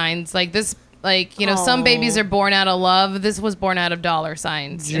dollar signs. Like this, like some babies are born out of love. This was born out of dollar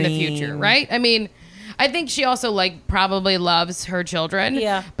signs in the future, Dream. right? I mean. I think she also like probably loves her children.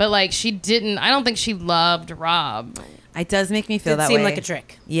 Yeah. But like she didn't. I don't think she loved Rob. it does make me feel It that seemed way. like a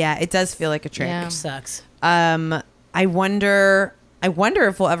trick. Yeah, it does feel like a trick. Yeah. Which sucks. I wonder if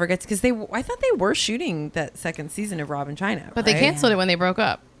we'll ever get because I thought they were shooting that second season of Rob and China, But they right? canceled it when they broke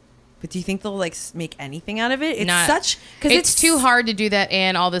up. But do you think they'll like make anything out of it? It's Not- such because it's too hard to do that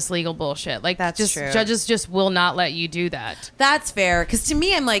and all this legal bullshit. Like That's just true. judges just will not let you do that. That's fair because to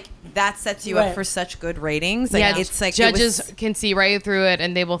me, I'm like that sets you Right. up for such good ratings. Like, Yeah, it's like judges can see right through it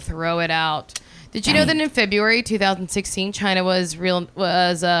and they will throw it out. Did you know that in February 2016, China was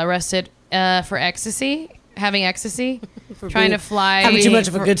arrested for ecstasy, having ecstasy, trying to fly, Having too much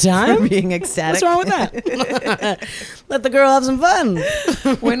of a good time. being ecstatic. What's wrong with that? Let the girl have some fun.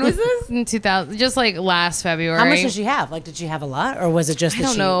 When was this? in 2000, just like last February. How much did she have? Like, did she have a lot, or was it just I that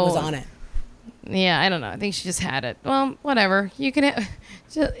don't she know. was on it? Yeah, I don't know. I think she just had it. Well, whatever. You can.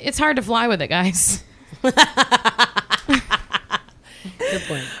 It's hard to fly with it, guys. Good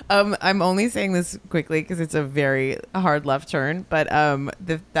point. I'm only saying this quickly because it's a very hard left turn, but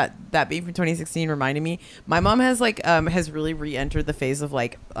that being from 2016 reminded me. My mom has really re-entered the phase of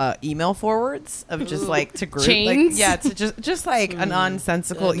like email forwards of just like to group, Chains? like, yeah, to just like a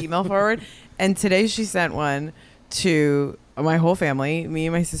nonsensical email forward. And today she sent one to my whole family, me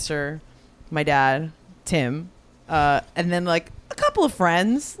and my sister, my dad, Tim, and then like a couple of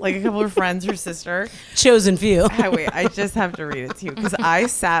friends, her sister. Chosen few. I just have to read it to you because I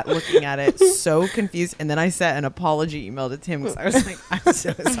sat looking at it so confused, and then I sent an apology email to Tim because I was like, I'm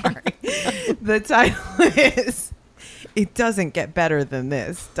so sorry. The title is "It Doesn't Get Better Than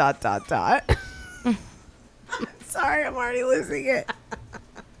This." ... I'm sorry, I'm already losing it.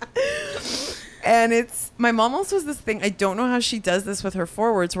 And it's my mom also has this thing. I don't know how she does this with her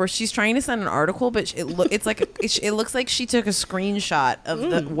forwards, where she's trying to send an article, but it looks like she took a screenshot of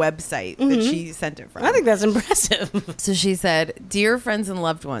the website that she sent it from. I think that's impressive. So she said, "Dear friends and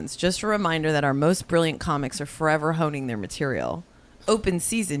loved ones, just a reminder that our most brilliant comics are forever honing their material. Open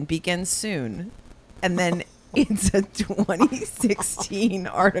season begins soon." And then it's a 2016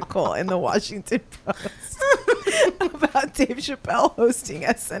 article in the Washington Post about Dave Chappelle hosting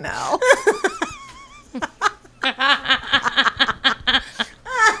SNL.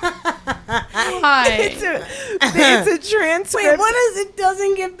 Hi. It's a transcript. Wait, what does "it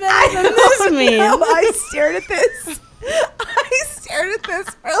doesn't get better than this" mean? I stared at this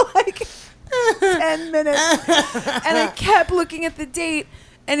for like 10 minutes. And I kept looking at the date,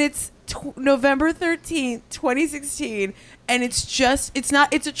 and it's November 13th, 2016. And it's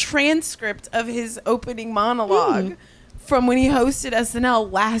a transcript of his opening monologue from when he hosted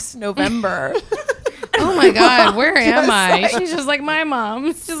SNL last November. Oh my God, where am I? like- She's just like my mom.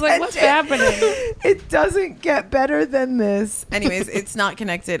 It's just like, what's happening? It doesn't get better than this. Anyways, it's not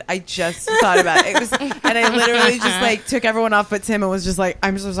connected. I just thought about it. It was, and I literally just like took everyone off but Tim and was just like,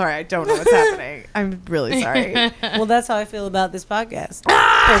 I'm so sorry. I don't know what's happening. I'm really sorry. Well, that's how I feel about this podcast.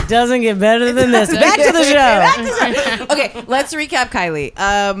 It doesn't get better than this. Back to the show. Okay, let's recap Kylie.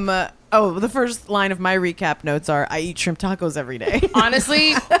 The first line of my recap notes are, I eat shrimp tacos every day.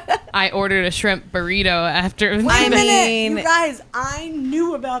 Honestly, I ordered a shrimp burrito after. Wait a I minute. mean- You guys, I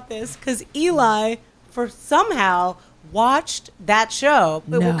knew about this because Eli, for somehow, watched that show.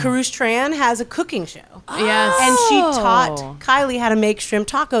 No. Karoosh Tran has a cooking show. Yes. And she Oh. taught Kylie how to make shrimp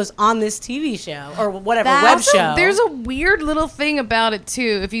tacos on this TV show or whatever web That's show. There's a weird little thing about it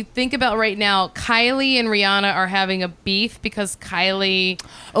too. If you think about right now, Kylie and Rihanna are having a beef because Kylie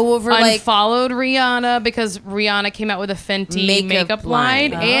Over like unfollowed Rihanna because Rihanna came out with a Fenty makeup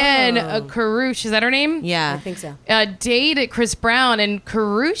line, and Karoosh, is that her name? yeah. I think so. Dated Chris Brown, and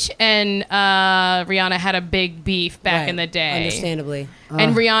Karoosh and Rihanna had a big beef back in the day. Understandably.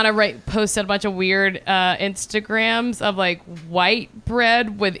 And Rihanna posted a bunch of weird Instagrams of like white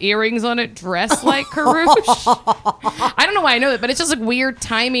bread with earrings on it, dressed like Karoosh. I don't know why I know that, but it's just like weird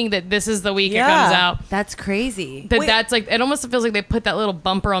timing that this is the week it comes out. That's crazy. That's like, it almost feels like they put that little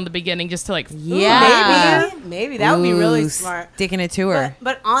bumper on the beginning just to like, Yeah. Maybe that would be really Ooh, smart. Sticking it to her.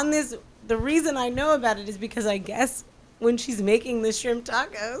 But on this, the reason I know about it is because I guess when she's making the shrimp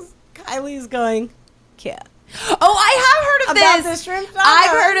tacos, Kylie's going, yeah. Oh, I have heard of About this. the shrimp tacos. I've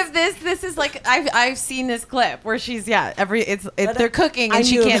heard of this. This is like I've seen this clip where she's they're cooking I and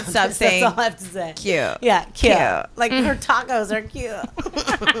she knew can't about stop this, saying That's all I have to say. cute. Yeah, cute. Cute. Like her tacos are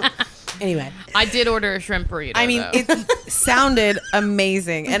cute. Anyway, I did order a shrimp burrito. I mean, though. it sounded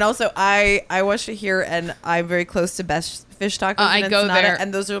amazing, and also I watched it here, and I'm very close to Best Fish Tacos. I in go Ensenada, there.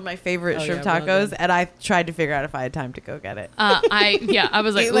 and those are my favorite Oh, shrimp yeah, real tacos. good. And I tried to figure out if I had time to go get it. I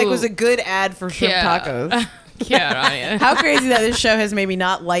was like, It ooh, was a good ad for shrimp yeah. tacos. Yeah, on you. How crazy that this show has made me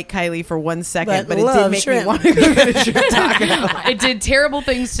not like Kylie for 1 second, but it did love make shrimp. me want to go get a shrimp taco. It did terrible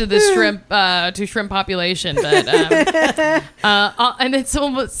things to the shrimp population, but and then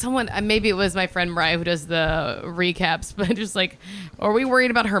someone maybe it was my friend Mariah who does the recaps, but just like, are we worried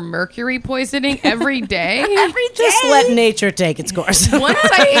about her mercury poisoning every day? just let nature take its course. Once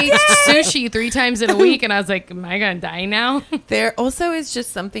I ate sushi 3 times in a week, and I was like, am I gonna die now? There also is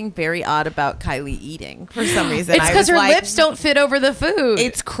just something very odd about Kylie eating for some reason. It's I because was her like, lips don't fit over the food.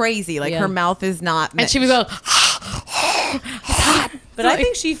 It's crazy. Like Yeah. her mouth is not. and she would go, But I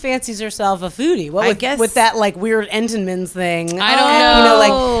think she fancies herself a foodie. What I with, guess- with that like weird Entenmann's thing. I don't You know, know.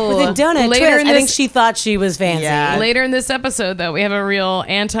 like with a donut Later twist. in I think this- she thought she was fancy. Yeah. later in this episode, though, we have a real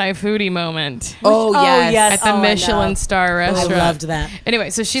anti-foodie moment Oh yes. yes. at the Oh, I Michelin know. star I restaurant. loved that. Anyway,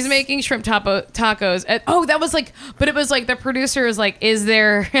 so she's making shrimp tacos. That was like, but it was like the producer was like, "Is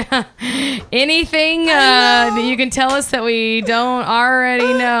there anything that you can tell us that we don't already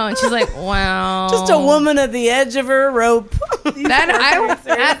know?" And she's like, "Wow, Just a woman at the edge of her rope.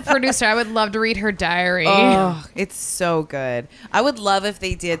 That producer, I would love to read her diary. Oh, it's so good. I would love if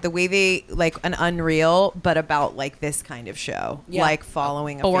they did the way they like an Unreal, but about like this kind of show, Yeah. like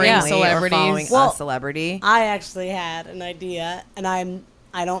following a Boring family celebrities. or following Well, a celebrity. I actually had an idea, and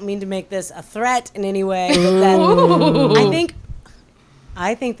I don't mean to make this a threat in any way, but that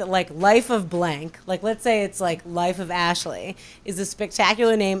I think that like Life of Blank, like let's say it's like Life of Ashley, is a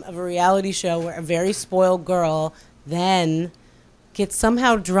spectacular name of a reality show where a very spoiled girl then gets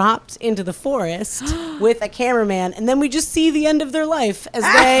somehow dropped into the forest with a cameraman, and then we just see the end of their life as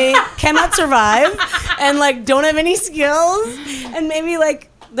they cannot survive and like don't have any skills, and maybe like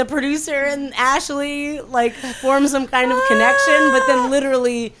the producer and Ashley like form some kind of connection, but then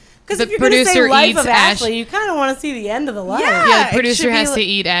literally, because The if you're going to say producer Life eats of Ashley, you kind of want to see the end of the life. Yeah. Yeah, it the producer should be has like- to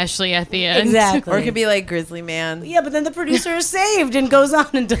eat Ashley at the end. Exactly. Or it could be like Grizzly Man. Yeah, but then the producer is saved and goes on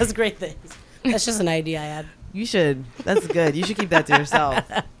and does great things. That's just an idea I had. You should. That's good. You should keep that to yourself.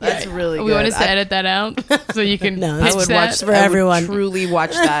 That's really good. We want us to edit that out so you can No, pitch I would that. watch for I would everyone. truly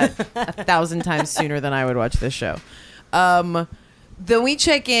watch that 1,000 times sooner than I would watch this show. Then we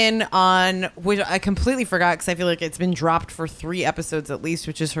check in on, which I completely forgot because I feel like it's been dropped for 3 episodes at least,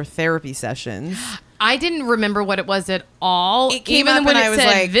 which is her therapy sessions. I didn't remember what it was at all. It came even up when and it I was said,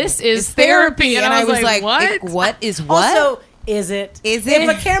 like, "This is "It's therapy," and I was like, "What? What is what? Also, is it? Is If it?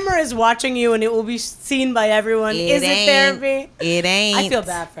 a camera is watching you and it will be seen by everyone, is it ain't. therapy? It ain't. I feel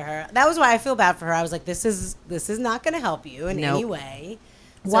bad for her. That was why I feel bad for her. I was like, this is not going to help you in Nope. any way.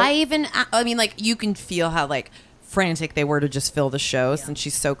 So- Why even? I mean, like you can feel how like frantic they were to just fill the show since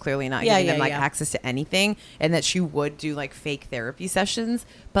she's so clearly not giving them like access to anything, and that she would do like fake therapy sessions.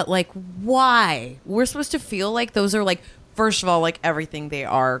 But like, why? We're supposed to feel like those are like, first of all, like everything, they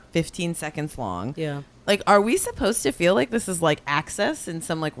are 15 seconds long. Yeah. Like, are we supposed to feel like this is like access in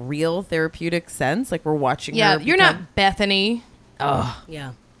some like real therapeutic sense? Like we're watching her you're not Bethany. Oh.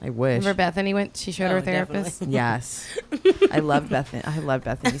 Yeah. I wish. Remember Bethany she showed her therapist? Definitely. Yes. I love Bethany. I love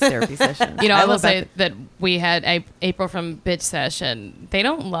Bethany's therapy session. You know, I will say that we had April from Bitch Session. They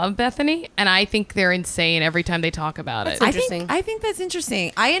don't love Bethany, and I think they're insane every time they talk about it. That's interesting. I think that's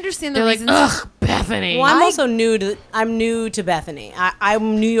interesting. I understand the They're reasons. like, ugh, Bethany. Well, I'm also new to Bethany.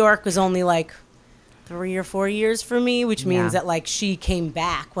 New York was only like 3 or 4 years for me, which means that like she came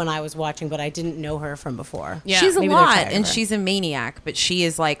back when I was watching, but I didn't know her from before. Yeah. She's a Maybe lot, and she's a maniac, but she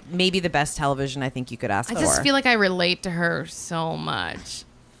is like maybe the best television I think you could ask for. I just feel like I relate to her so much.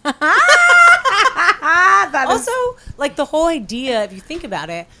 Also, like the whole idea, if you think about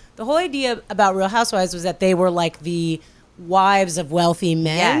it, the whole idea about Real Housewives was that they were like the wives of wealthy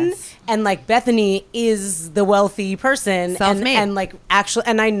men, and like Bethany is the wealthy person, and like actually,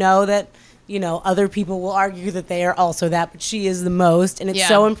 and I know that, you know, other people will argue that they are also that, but she is the most, and it's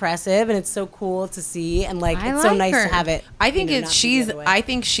so impressive, and it's so cool to see, and like it's so nice to have it. I think I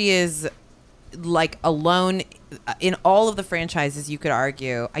think she is like alone in all of the franchises. You could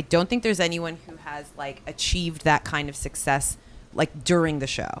argue. I don't think there's anyone who has like achieved that kind of success like during the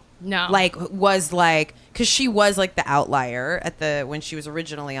show. No, like was like, because she was like the outlier at when she was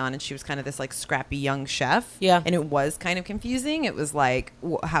originally on, and she was kind of this like scrappy young chef. Yeah, and it was kind of confusing. It was like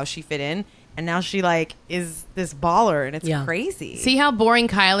how she fit in. And now she like is this baller, and it's crazy. See how boring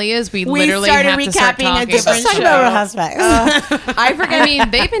Kylie is? We literally have to start talking about Real Housewives. I forget. I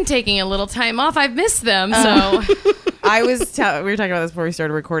mean, they've been taking a little time off. I've missed them. So we were talking about this before we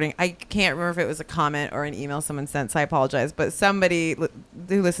started recording. I can't remember if it was a comment or an email someone sent, so I apologize. But somebody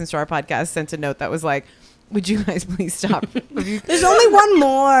who listens to our podcast sent a note that was like, would you guys please stop? There's only one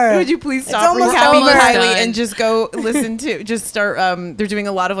more. Would you please stop recapping Kylie and just go listen to, just start, they're doing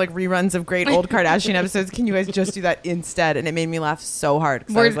a lot of like reruns of great old Kardashian episodes. Can you guys just do that instead? And it made me laugh so hard.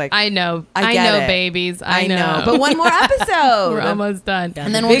 I was like, I know, babies. I know. But one more episode. We're almost done.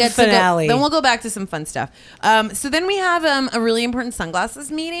 And then we'll get finale. Then we'll go back to some fun stuff. So then we have a really important sunglasses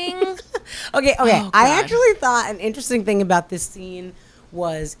meeting. Okay. I actually thought an interesting thing about this scene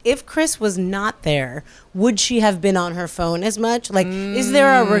was, if Chris was not there, would she have been on her phone as much? Like, is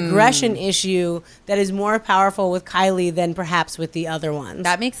there a regression issue that is more powerful with Kylie than perhaps with the other ones?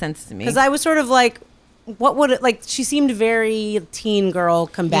 That makes sense to me. Because I was sort of like, what would it, like, she seemed very teen girl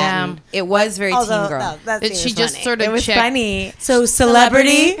combatant. Yeah, it was very teen girl. She just funny. Sort of, it was funny. So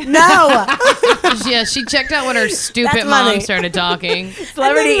celebrity? No. Yeah, she checked out when her stupid mom started talking.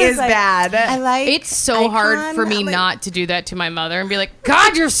 Celebrity is like, bad. It's so hard for me not to do that to my mother and be like,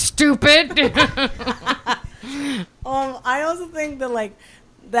 God, you're stupid. I also think that like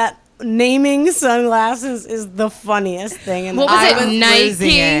that naming sunglasses is the funniest thing. And what was it? Night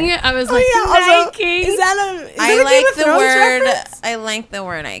King? I was like, Night King. Is that a I like the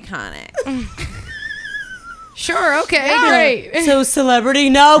word iconic. Sure, okay, great. So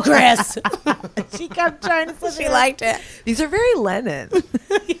celebrity? No, Chris. She kept trying to say she liked it. These are very Lennon.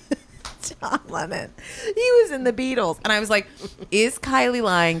 John Lennon. He was in the Beatles. And I was like, is Kylie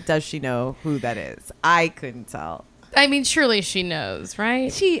lying? Does she know who that is? I couldn't tell. I mean, surely she knows, right?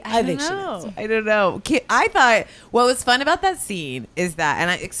 I think she knows. I don't know. I thought what was fun about that scene is that,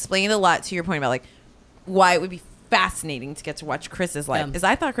 and I explained a lot to your point about like why it would be fascinating to get to watch Chris's life, is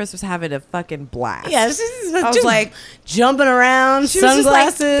I thought Chris was having a fucking blast. Yeah, I was like jumping around,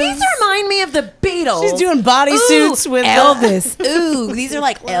 sunglasses. Like, these remind me of the Beatles. She's doing bodysuits with Elvis. Ooh, these are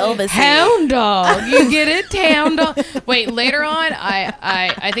like Elvis. Hound dog. You get it? Hound dog. Wait, later on,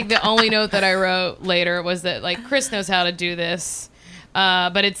 I think the only note that I wrote later was that like Chris knows how to do this.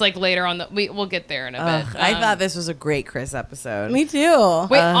 But it's like later on we'll get there in a bit. I thought this was a great Chris episode. Me too.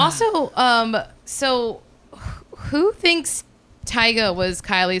 Wait, also, so who thinks Tyga was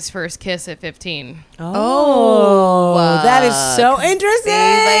Kylie's first kiss at 15? That is so interesting.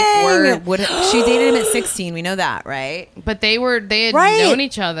 She dated him at 16. We know that, right? But they had known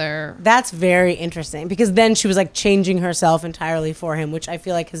each other. That's very interesting, because then she was like changing herself entirely for him, which I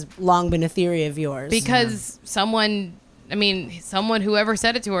feel like has long been a theory of yours. Because whoever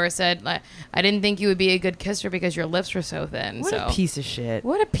said it to her said, like, I didn't think you would be a good kisser because your lips were so thin. What a piece of shit.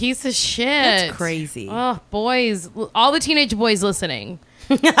 What a piece of shit. That's crazy. Oh, boys. All the teenage boys listening.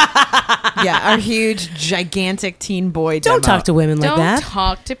 Yeah, our huge, gigantic teen boy demo. Don't talk to women like Don't that.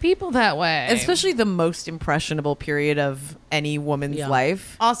 talk to people that way. Especially the most impressionable period of any woman's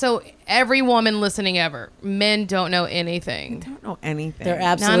life. Also, every woman listening ever, men don't know anything. I don't know anything. They're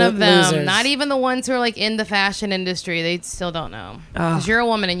absolute None of them. losers. Not even the ones who are like in the fashion industry. They still don't know. Because you're a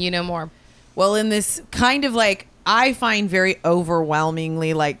woman and you know more. Well, in this kind of like, I find very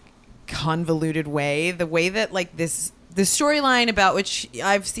overwhelmingly like convoluted way, the way that like the storyline about which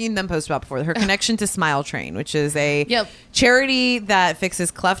I've seen them post about before, her connection to Smile Train, which is a charity that fixes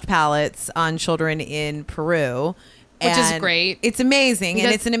cleft palates on children in Peru. Which is great. It's amazing.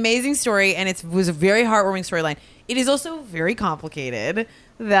 And it's an amazing story. And it was a very heartwarming storyline. It is also very complicated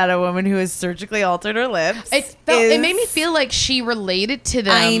that a woman who has surgically altered her lips. It made me feel like she related to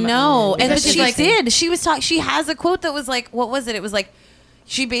them. I know. And Because she she's like- did. She was talking. She has a quote that was like, what was it? It was like,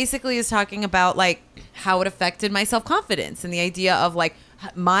 she basically is talking about like how it affected my self-confidence and the idea of like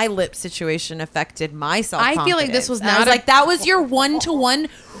my lip situation affected my self-confidence. I feel like this was And I not was like, that was your one-to-one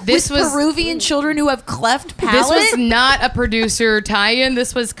This with was- Peruvian children who have cleft palate? This was not a producer tie-in.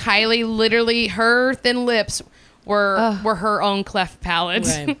 This was Kylie. Literally, her thin lips were her own cleft palate.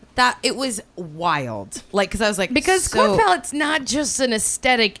 Right. That it was wild. Like, because I was like, Because so, cleft palate's not just an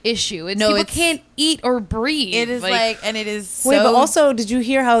aesthetic issue. It's No, people it's- can't eat or breathe. it is like, and it is so. Wait, but also, did you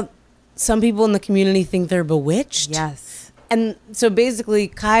hear how some people in the community think they're bewitched? yes. And so basically,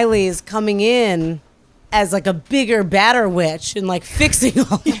 Kylie is coming in as like a bigger, badder witch and like fixing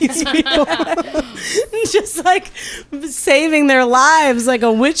all these people. Just like saving their lives like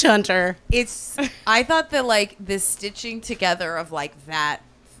a witch hunter. I thought that like this stitching together of like that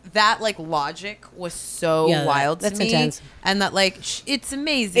like logic was so Yeah, wild to that's me. intense. And that like it's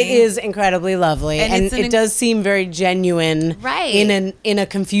amazing. It is incredibly lovely, And and it's an it does seem very genuine, Right. In a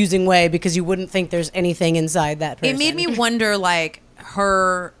confusing way because you wouldn't think there's anything inside that person. It made me wonder like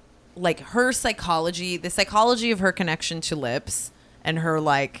her psychology, the psychology of her connection to lips and her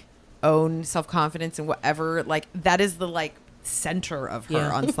like own self-confidence and whatever, like that is the like center of her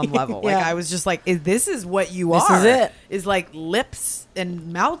Yeah. on some level. Yeah. Like I was just like, this is what you This are. is it. Is like lips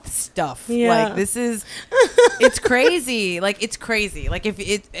and mouth stuff. Yeah. Like this is it's crazy. Like it's crazy. Like if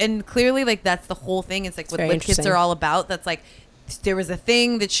it, and clearly like that's the whole thing. It's like what very lip kits interesting. are all about. That's like there was a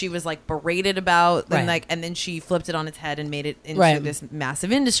thing that she was like berated about and Right. like, and then she flipped it on its head and made it into Right. this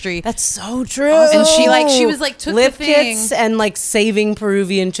massive industry. That's so true. And she was like took lip the thing. kits and like saving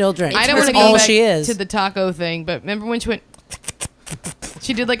Peruvian children. I don't That's want to all go back she is. to the taco thing, but remember when she went?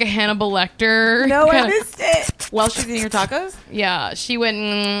 She did like a Hannibal Lecter. No, I kinda- missed it. While she's eating her tacos? Yeah, she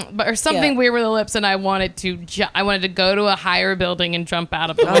went, but or something Yeah. weird with the lips, and I wanted to. I wanted to go to a higher building and jump out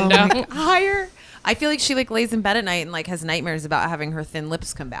of the window. Higher. I feel like she like lays in bed at night and like has nightmares about having her thin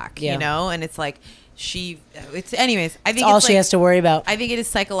lips come back, Yeah. you know? And it's like anyways, I think That's all it's she like, has to worry about. I think it is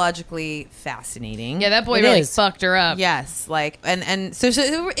psychologically fascinating. Yeah, that boy It really is. fucked her up. Yes, like and so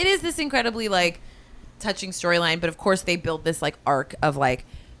it is this incredibly like touching storyline, but of course they build this like arc of like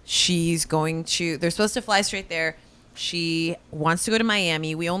they're supposed to fly straight there. She wants to go to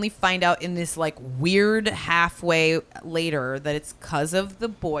Miami. We only find out in this like weird halfway later that it's because of the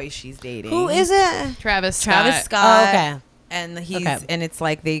boy she's dating. Who is it? Travis Travis Scott. Scott. Oh, okay. And Okay. and it's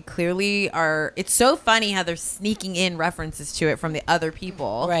like they clearly are. It's so funny how they're sneaking in references to it from the other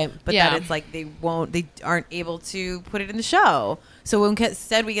people, Right. But Yeah. that it's like they aren't able to put it in the show. So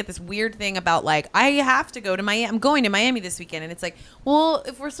instead we get this weird thing about like I have to go to Miami. I'm going to Miami this weekend, and it's like, well,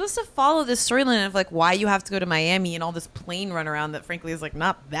 if we're supposed to follow this storyline of like why you have to go to Miami and all this plane run around that frankly is like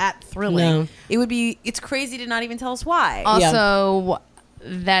not that thrilling. No. It's crazy to not even tell us why. Also,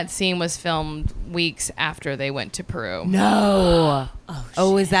 that scene was filmed weeks after they went to Peru. No.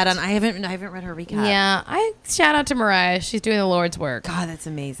 Oh, is that on? I haven't read her recap. Yeah, I shout out to Mariah. She's doing the Lord's work. God, that's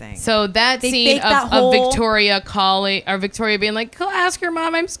amazing. So that They scene faked that of whole- Victoria calling or Victoria being like, "Go ask your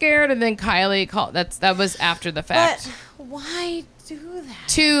mom, I'm scared," and then Kylie called. That was after the fact. But why do that?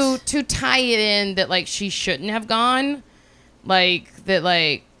 To tie it in that like she shouldn't have gone, like that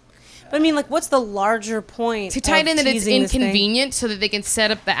like But I mean, like, what's the larger point? to tie it of in that it's teasing this thing? inconvenient so that they can set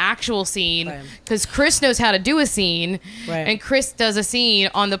up the actual scene Right. because Chris knows how to do a scene Right. and Chris does a scene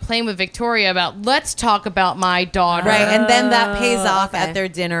on the plane with Victoria about let's talk about my daughter. Right, and then that pays off okay. at their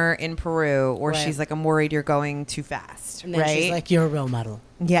dinner in Peru, where Right. she's like, "I'm worried you're going too fast." And then right? she's like, "You're a role model."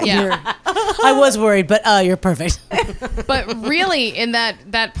 "Yeah, Yeah. you're- I was worried, but you're perfect. But really, in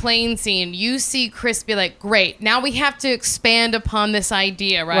that plane scene, you see Chris be like, "Great, now we have to expand upon this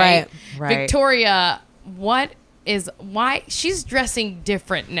idea, right?" Right. Victoria, why she's dressing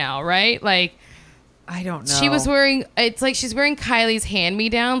different now, right? Like, I don't know. She was wearing, it's like she's wearing Kylie's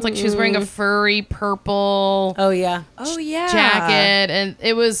hand-me-downs. Like she was wearing a furry purple Oh yeah. Oh yeah. jacket. And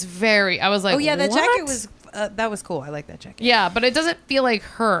it was I was like, Oh yeah, that what? jacket was that was cool. I like that jacket. Yeah, but it doesn't feel like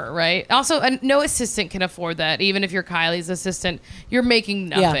her, right? Also, no assistant can afford that. Even if you're Kylie's assistant, you're making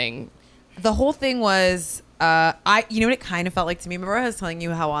nothing. The whole thing was you know what it kind of felt like to me? Remember I was telling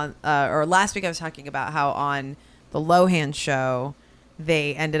you how on or last week I was talking about how on the Lohan show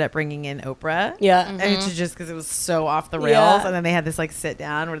they ended up bringing in Oprah. Yeah. And it's just because it was so off the rails. And then they had this like sit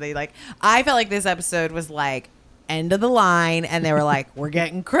down where they like, I felt like this episode was like end of the line. And they were like, we're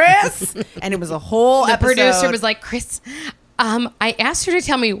getting Chris. And it was a whole The episode. producer was like, Chris, I asked her to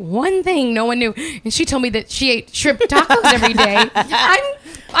tell me one thing no one knew. And she told me that she ate shrimp tacos every day.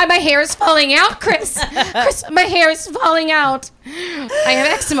 My hair is falling out, Chris. Chris, my hair is falling out. I have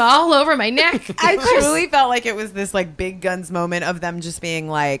eczema all over my neck. I truly felt like it was this like big guns moment of them just being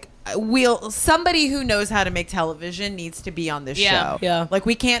like, somebody who knows how to make television needs to be on this show. Yeah. Like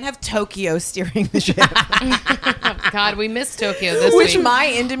we can't have Tokyo steering the ship. God, we missed Tokyo this Which week. my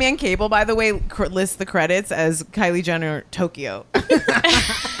in-demand cable, by the way, lists the credits as Kylie Jenner Tokyo.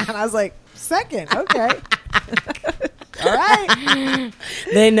 And I was like, second, okay. All right.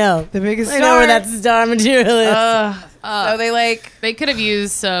 They know. The biggest They know where that star material is. So They could have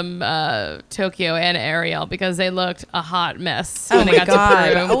used some Tokyo and Ariel because they looked a hot mess oh when they my got God.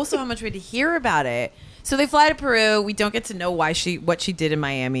 to Peru. Also, how much we had to hear about it. So they fly to Peru. We don't get to know what she did in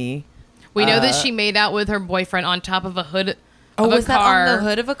Miami. We know that she made out with her boyfriend on top of a hood Oh, of a was that car. on the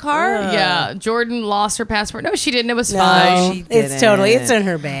hood of a car? Yeah. Jordan lost her passport. No, she didn't. It was No, fine. she it's didn't. totally, it's in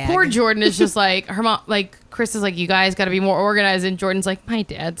her bag. Poor Jordan is just like, her mom, like, Chris is like, you guys got to be more organized. And Jordan's like, my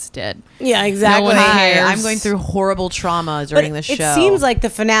dad's dead. Yeah, exactly. one Hi, cares. I'm going through horrible trauma during the show. It seems like the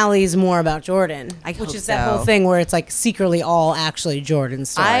finale is more about Jordan, I which hope is that so. whole thing where it's like secretly all actually Jordan's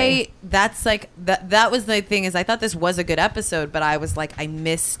story. That's like that was the thing is I thought this was a good episode, but I was like I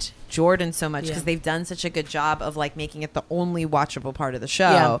missed Jordan so much because they've done such a good job of like making it the only watchable part of the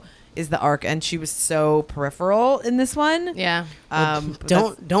show is the arc, and she was so peripheral in this one. Yeah.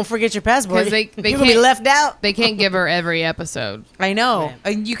 Don't forget your passport. 'Cause they You're gonna be can't- left out. They can't give her every episode. I know. Right.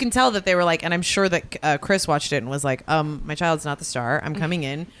 And you can tell that they were like, and I'm sure that Chris watched it and was like, my child's not the star. I'm coming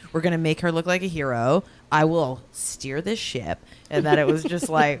in. We're going to make her look like a hero. I will steer this ship. And that it was just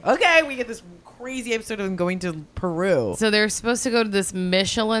like, okay, we get this crazy episode of them going to Peru. So they're supposed to go to this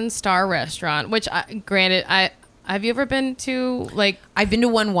Michelin star restaurant, which, granted, have you ever been to, like, I've been to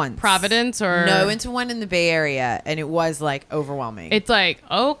one once. Providence or? No, I went to one in the Bay Area, and it was like overwhelming. It's like,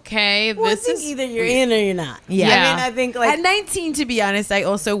 okay, Well, I this think is either you're in or you're not. Yeah. I Yeah. mean, I think like at 19, to be honest, I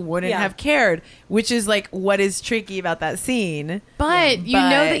also wouldn't Yeah. have cared, which is like what is tricky about that scene. But you know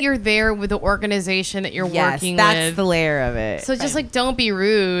but- that you're there with the organization that you're Yes, working that's with. the layer of it. So just like, don't be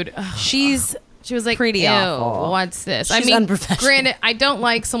rude. Ugh. She was like, pretty ew, awful. what's this? She's unprofessional. Granted, I don't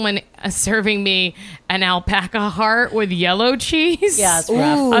like someone serving me an alpaca heart with yellow cheese. Yeah, it's Ooh,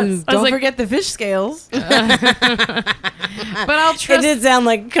 rough. I was don't like- forget the fish scales. But I'll It trust. did sound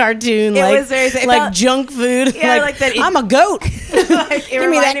like a cartoon, It like was very- it like felt- junk food. Yeah, like that- I'm a goat. Like, it Give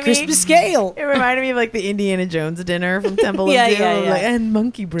me that reminded crispy scale. It reminded me of like the Indiana Jones dinner from Temple Yeah, of Doom, yeah, yeah. like, and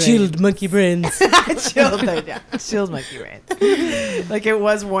monkey brain. Chilled monkey brains. chilled monkey brains. Like it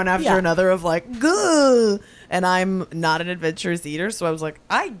was one after Yeah. another of like, gah. And I'm not an adventurous eater, so I was like,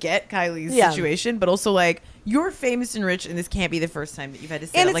 I get Kylie's Yeah. situation, but also like, you're famous and rich, and this can't be the first time that you've had to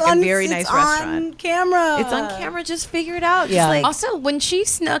sit And at it's like on, a very it's nice on restaurant. camera. It's on camera. Just figure it out. Yeah. Just like, Also, when she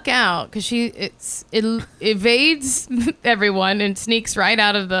snuck out, because it evades everyone and sneaks right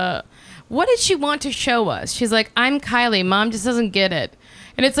out of the. What did she want to show us? She's like, I'm Kylie. Mom just doesn't get it.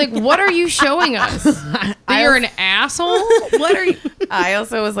 And it's like, what are you showing us? That you're an asshole? What are you? I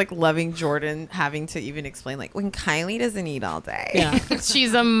also was like loving Jordan having to even explain like when Kylie doesn't eat all day. Yeah.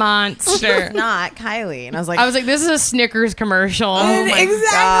 She's a monster. Not Kylie. And I was like, This is a Snickers commercial. Oh my Exactly.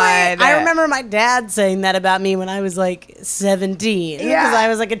 God. I remember my dad saying that about me when I was like 17. Because Yeah. I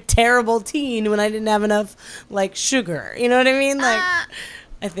was like a terrible teen when I didn't have enough like sugar. You know what I mean? Like,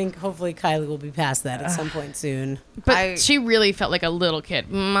 I think hopefully Kylie will be past that at some point soon. But she really felt like a little kid.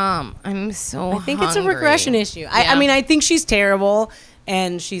 Mom, I'm so I think it's a hungry." regression issue. I Yeah. mean, I think she's terrible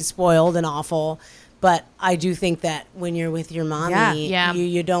and she's spoiled and awful. But I do think that when you're with your mommy, Yeah.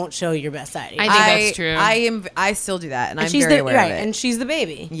 you don't show your best side. I think that's true. I still do that, and I'm she's very the aware right, of it. and she's the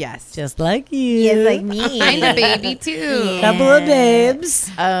baby. Yes. Just like you. me. I'm the baby too. Couple of babes.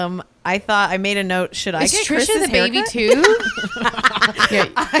 I thought I made a note. Should I Is get Trisha Chris's the baby haircut? too? Yeah.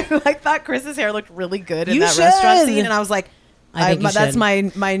 I thought Chris's hair looked really good in You that restaurant should. scene, and I was like, I think you that's should. my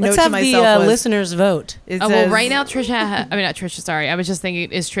note Let's to have myself the was, listeners vote. it Oh, well, says- right now Trisha. I mean, not Trisha. Sorry, I was just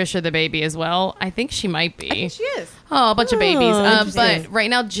thinking, is Trisha the baby as well? I think she might be. I think she is. Oh, a bunch of babies. interesting. But right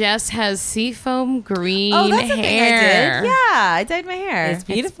now, Jess has seafoam green Oh, that's the hair. thing I did. Yeah, I dyed my hair. It's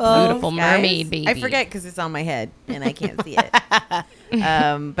beautiful. Beautiful Guys. mermaid baby. I forget because it's on my head and I can't see it.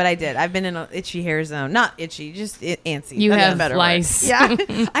 But I did. I've been in an itchy hair zone. Not itchy, just antsy. You That's a have better lice. word.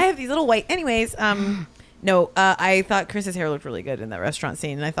 Yeah, I have these little white. Anyways, no, I thought Chris's hair looked really good in that restaurant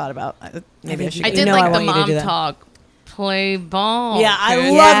scene, and I thought about maybe I think should. I You did know I like the want you to do mom that. talk. Play ball. Yeah, I Chris.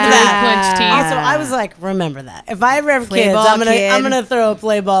 love that. Clenched teeth. Also, I was like, remember that. If I ever have Play kids, ball, I'm kid. gonna throw a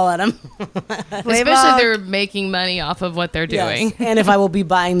play ball at them. Play Especially ball. if they're making money off of what they're doing. And if I will be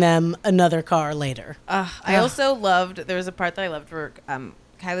buying them another car later. I also loved. There was a part that I loved where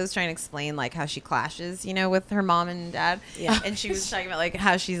Kylie was trying to explain like how she clashes, with her mom and dad. Yeah. And she was talking about like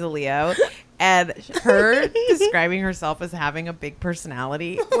how she's a Leo, and her describing herself as having a big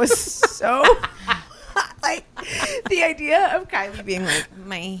personality was so. Like the idea of Kylie being like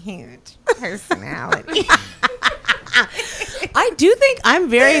my huge personality. I do think I'm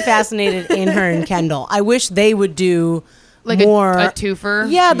very fascinated in her and Kendall. I wish they would do Like more a twofer.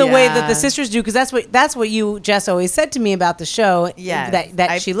 Yeah, the way that Yeah. the sisters do, because that's what you, Jess, always said to me about the show. Yes.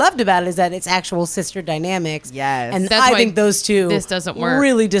 that she loved about it is that it's actual sister dynamics. Yes. and That's I why think those two this doesn't work.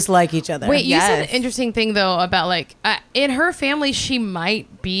 really dislike each other. Wait, you said an Yes. interesting thing though about like in her family, she might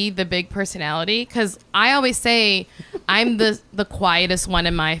be the big personality because I always say I'm the quietest one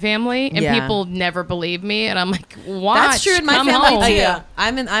in my family, and Yeah. people never believe me, and I'm like, watch, That's true in my come family home. too. Yeah.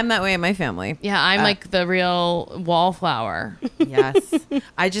 I'm that way in my family. Yeah, I'm like the real wallflower. Yes.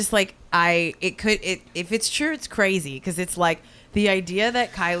 I just like if it's true, it's crazy because it's like the idea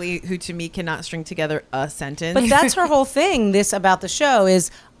that Kylie, who to me cannot string together a sentence. But that's her whole thing. This about the show is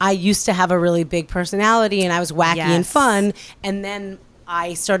I used to have a really big personality and I was wacky and Yes. fun, and then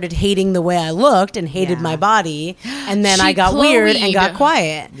I started hating the way I looked and hated Yeah. my body, and then She I got weird and got Chloe'd.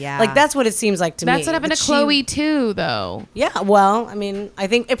 quiet. Yeah. Like that's what it seems like to me. That's what happened But to she- Chloe too, though. Yeah, well, I mean, I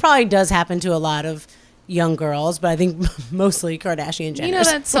think it probably does happen to a lot of young girls, but I think mostly Kardashian Jenners. You know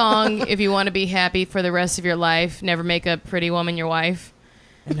that song, "If you want to be happy for the rest of your life, never make a pretty woman your wife."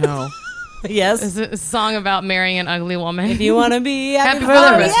 no. Yes. It's a song about marrying an ugly woman. If you want to be happy, Happy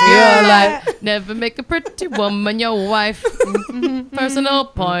for the rest of your life. Never make a pretty woman your wife. Personal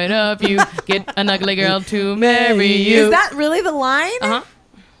point of view. Get an ugly girl to marry you. Is that really the line? Uh-huh.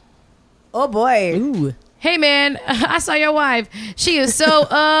 Oh boy. Ooh. Hey man, I saw your wife. She is so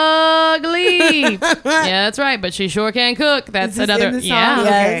ugly. Yeah, that's right, but she sure can cook. That's Is this another. in the song? Yeah.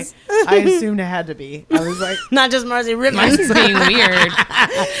 Yes. Okay. I assumed it had to be. I was like, Not just Marcy Rippon. Marcy's being weird.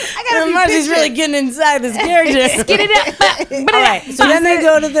 Marcy's really getting inside this character. Get it up. All right, so then they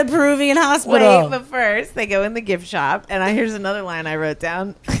go to the Peruvian hospital. wait, but first they go in the gift shop, and here's another line I wrote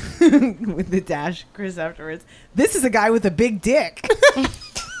down with the dash, Chris afterwards. This is a guy with a big dick.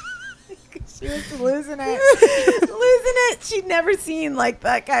 She was losing it. She'd never seen like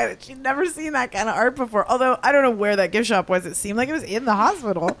that kind of. She'd never seen that kind of art before. Although I don't know where that gift shop was. It seemed like it was in the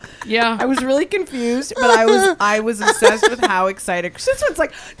hospital. Yeah. I was really confused, but I was obsessed with how excited. This one's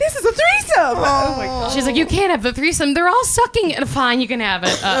like, this is a threesome. Oh my god. She's like, you can't have the threesome. They're all sucking. And fine, you can have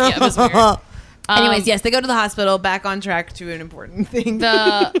it. Yeah, it was weird. Anyways, yes, they go to the hospital. Back on track to an important thing.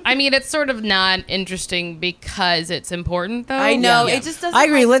 I mean, it's sort of not interesting because it's important, though. I know Yeah. it just doesn't. I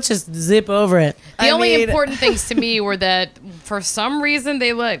agree. Let's just zip over it. The I only mean- important things to me were that for some reason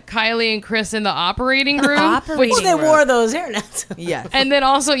they let Kylie and Chris in the operating room. Operating Well, they room. wore those hairnets. Yes. And then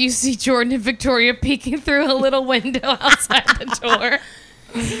also you see Jordan and Victoria peeking through a little window outside the door.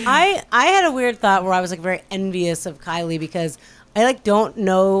 I had a weird thought where I was like very envious of Kylie because I like don't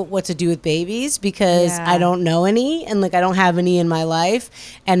know what to do with babies because Yeah. I don't know any and like I don't have any in my life,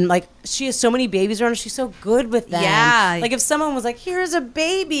 and like she has so many babies around her, she's so good with them. Yeah. Like if someone was like, "Here's a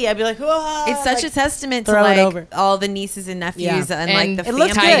baby," I'd be like, "Whoa!" It's such like, a testament to throw it like over. all the nieces and nephews Yeah. and, And like the it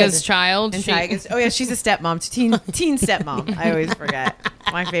looks family. Tyga's good. child. And she- Tyga's, oh yeah, she's a stepmom, teen stepmom. I always forget.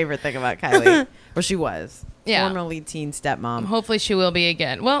 My favorite thing about Kylie, well, she was formerly teen stepmom. Hopefully she will be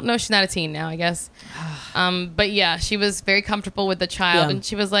again. Well, no, she's not a teen now, I guess. But yeah, she was very comfortable with the child, Yeah. and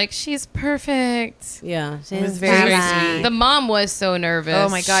she was like, "She's perfect." Yeah, It was very sweet. The mom was so nervous. Oh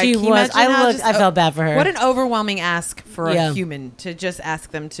my god, She can you was. imagine how I felt bad for her. What an overwhelming ask for Yeah. a human to just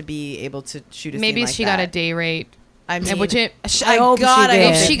ask them to be able to shoot a scene Maybe like she that. got a day rate. I mean, which it- I hope she God, I did.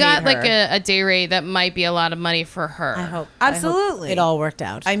 hope If they she paid got like her. a day rate, that might be a lot of money for her. I hope Absolutely. it all worked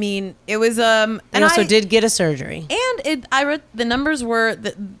out. I mean, it was and also did get a surgery. I wrote the numbers were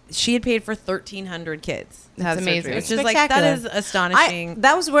that she had paid for 1,300 kids to have amazing. surgery, which It's is like that is spectacular. astonishing.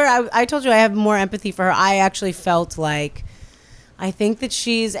 That was where I told you I have more empathy for her. I actually felt like I think that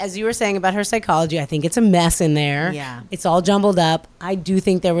she's, as you were saying about her psychology, I think it's a mess in there. Yeah. It's all jumbled up. I do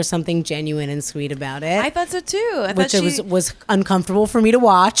think there was something genuine and sweet about it. I thought so too. Which it was uncomfortable for me to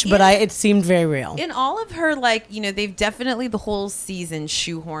watch, but it seemed very real. In all of her, like, you know, they've definitely the whole season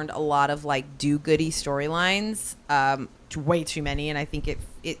shoehorned a lot of like do-goody storylines, way too many, and I think it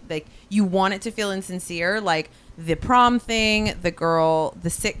like you want it to feel insincere, like the prom thing, the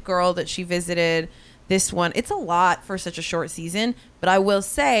sick girl that she visited. This one, it's a lot for such a short season, but I will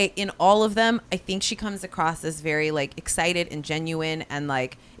say in all of them, I think she comes across as very like excited and genuine, and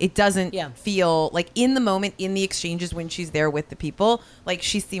like it doesn't feel like in the moment, in the exchanges when she's there with the people, like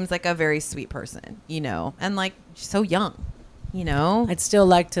she seems like a very sweet person, you know, and like so young, you know. I'd still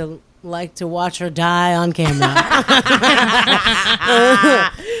like to watch her die on camera.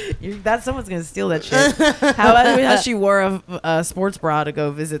 That someone's gonna steal that shit. How about how she wore a sports bra to go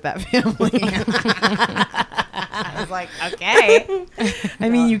visit that family? I was like, okay. I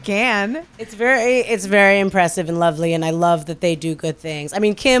mean, you can. It's very impressive and lovely, and I love that they do good things. I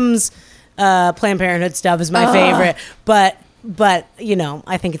mean, Kim's Planned Parenthood stuff is my favorite, but you know,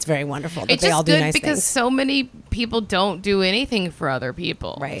 I think it's very wonderful that they all do nice things. It's just good because so many people don't do anything for other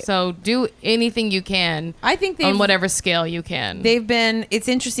people. Right. So do anything you can. I think on whatever scale you can. It's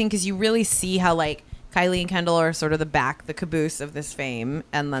interesting because you really see how like Kylie and Kendall are sort of the caboose of this fame,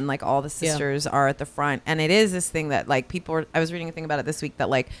 and then like all the sisters are at the front. And it is this thing that like I was reading a thing about it this week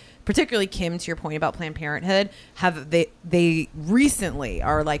that like particularly Kim, to your point about Planned Parenthood, they recently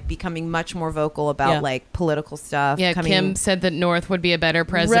are like becoming much more vocal about like political stuff. Yeah, Kim said that North would be a better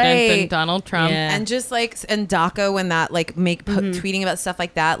president than Donald Trump. Yeah. And just like, and DACA, when that like tweeting about stuff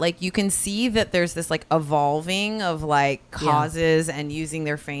like that, like you can see that there's this like evolving of like causes and using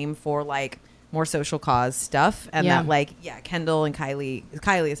their fame for like more social cause stuff. And that like, Kendall and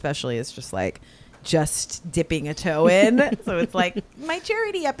Kylie especially is just dipping a toe in. So it's like my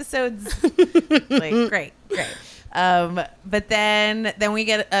charity episodes, like great. But then we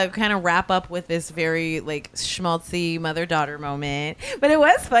get a kind of wrap up with this very like schmaltzy mother-daughter moment. But it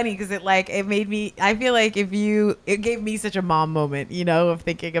was funny because it made me, I feel like it gave me such a mom moment, you know, of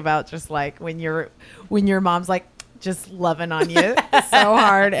thinking about just like when your mom's like just loving on you so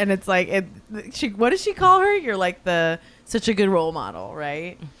hard, and it's like what does she call her? You're like such a good role model,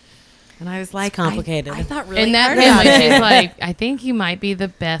 right? And I was like, it's complicated. I thought really in that hard moment, about it. she's like, I think you might be the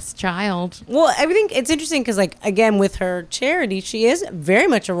best child. Well, I think it's interesting because, like, again, with her charity, she is very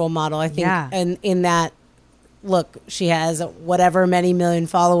much a role model, I think. Yeah. And in that, look, she has whatever many million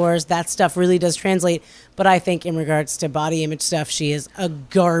followers. That stuff really does translate. But I think in regards to body image stuff, she is a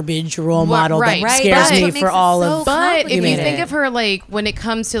garbage role model that scares me for all of But if you humanity. think of her, like, when it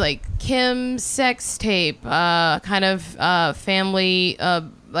comes to, like, Kim's sex tape, kind of family,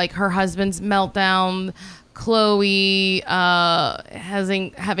 like her husband's meltdown, Chloe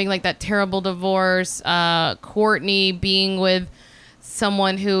having like that terrible divorce, Courtney being with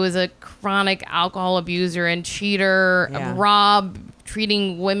someone who is a chronic alcohol abuser and cheater, Rob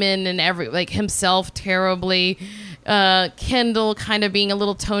treating women and himself terribly, Kendall kind of being a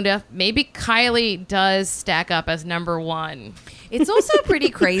little tone deaf. Maybe Kylie does stack up as number one. It's also pretty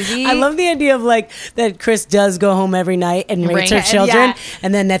crazy. I love the idea of like that Chris does go home every night and rates her children,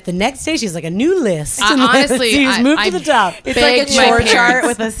 and then at the next day she's like a new list. Honestly, she's moved to the top. It's like a chore chart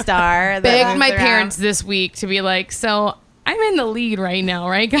with a star. Begged my parents this week to be like, so I'm in the lead right now,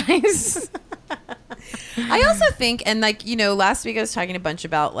 right, guys? I also think, and like, you know, last week I was talking a bunch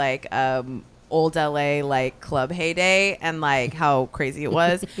about like old LA like club heyday and like how crazy it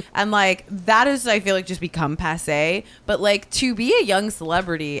was. And like that is, I feel like, just become passe. But like to be a young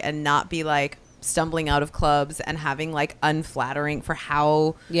celebrity and not be like stumbling out of clubs and having like unflattering for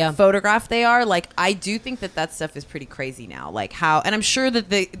how photographed they are, like I do think that stuff is pretty crazy now, like how, and I'm sure that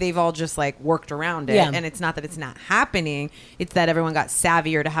they've all just like worked around it, and it's not that it's not happening, it's that everyone got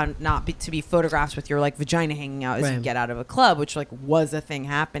savvier to how not to be photographed with your like vagina hanging out as you get out of a club, which like was a thing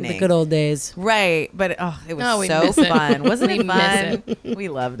happening, The good old days, right? But it was so fun. Wasn't it fun? We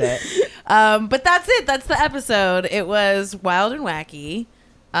loved it. But that's it, that's the episode. It was wild and wacky.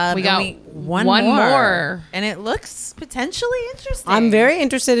 We got one more. And it looks potentially interesting. I'm very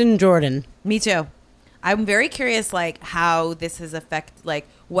interested in Jordan. Me too. I'm very curious, like, how this has affected, like,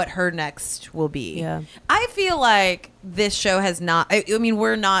 what her next will be. Yeah. I feel like this show has not, I mean,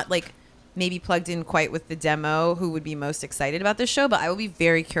 we're not, like, maybe plugged in quite with the demo who would be most excited about this show, but I will be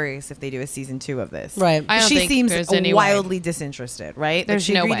very curious if they do a season 2 of this. Right. I don't she think seems there's any wildly disinterested, right? There's like,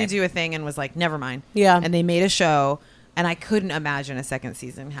 she no agreed way. to do a thing and was like, never mind. Yeah. And they made a show. And I couldn't imagine a second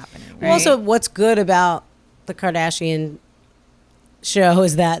season happening. Right? Well, also, what's good about the Kardashian show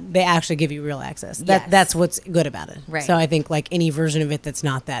is that they actually give you real access. That's what's good about it. Right. So I think like any version of it that's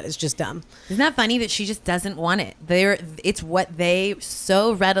not that is just dumb. Isn't that funny that she just doesn't want it? It's what they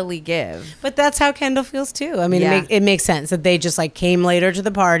so readily give. But that's how Kendall feels too. I mean, Yeah. it makes sense that they just like came later to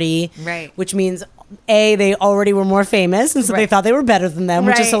the party, Right. Which means they already were more famous, and so they Right. thought they were better than them,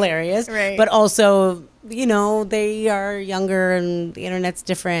 which is Right. hilarious. Right. But also, they are younger, and the internet's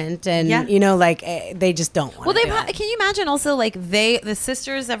different, and they just don't want. Well, can you imagine also like the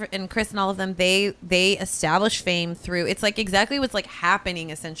sisters and Chris and all of them, they established fame through, it's like exactly what's like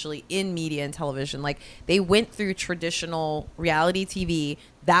happening essentially in media and television. Like they went through traditional reality TV.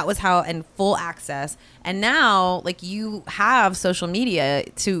 That was how, and full access. And now, like, you have social media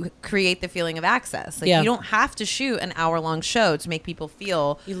to create the feeling of access. Like, you don't have to shoot an hour-long show to make people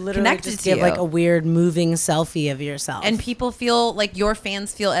feel You literally connected just to give you. like a weird moving selfie of yourself, And people feel like your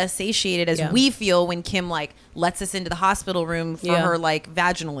fans feel as satiated as we feel when Kim like lets us into the hospital room for her like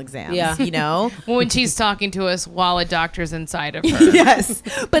vaginal exams. Yeah. You know, when she's talking to us while a doctor's inside of her. yes.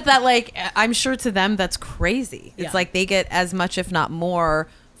 But that like I'm sure to them that's crazy. It's Yeah. like they get as much, if not more,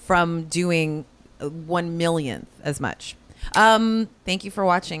 from doing 1/1,000,000th as much. Thank you for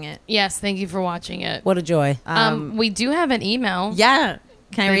watching it. Yes, thank you for watching it. what a joy. We do have an email. Yeah.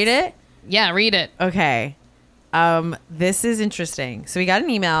 Can I read it? Yeah, read it. Okay. This is interesting. So we got an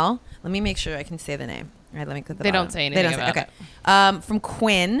email. Let me make sure I can say the name. All right, let me click the They bottom. don't say anything about Okay. From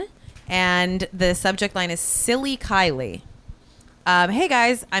Quinn, and the subject line is Silly Kylie. Hey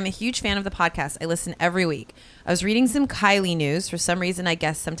guys, I'm a huge fan of the podcast. I listen every week. I was reading some Kylie news. For some reason, I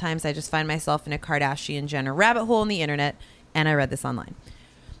guess sometimes I just find myself in a Kardashian Jenner rabbit hole on the internet, and I read this online.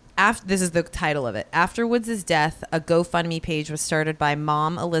 This is the title of it. After Woods' death, a GoFundMe page was started by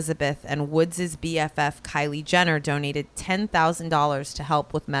Mom Elizabeth, and Woods' BFF Kylie Jenner donated $10,000 to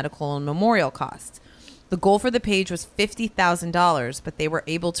help with medical and memorial costs. The goal for the page was $50,000, but they were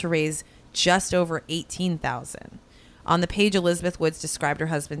able to raise just over $18,000. On the page, Elizabeth Woods described her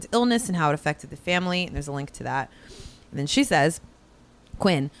husband's illness and how it affected the family, and there's a link to that. And then she says,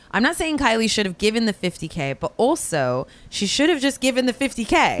 Quinn, I'm not saying Kylie should have given the $50K, but also she should have just given the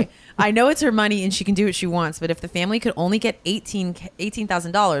 $50K. I know it's her money and she can do what she wants, but if the family could only get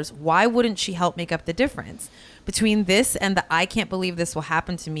 $18,000, why wouldn't she help make up the difference? Between this and the I can't believe this will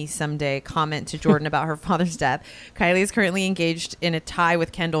happen to me someday comment to Jordan about her father's death, Kylie is currently engaged in a tie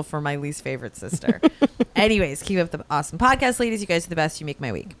with Kendall for my least favorite sister. Anyways, keep up the awesome podcast, ladies. You guys are the best. You make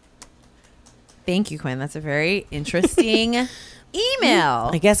my week. Thank you, Quinn. That's a very interesting email.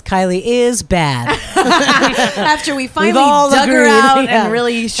 I guess Kylie is bad. After we finally all dug her agreed, out yeah. and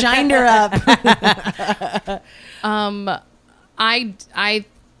really shined her up. I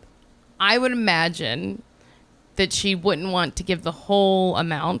would imagine that she wouldn't want to give the whole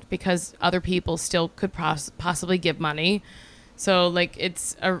amount because other people still could possibly give money. So like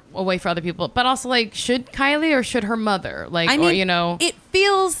it's a way for other people, but also like should Kylie or should her mother it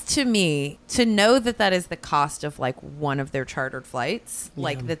feels to me to know that is the cost of like one of their chartered flights,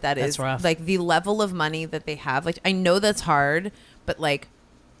 like that is rough. like the level of money that they have. Like I know that's hard, but like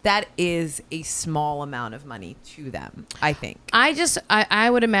that is a small amount of money to them, I think. I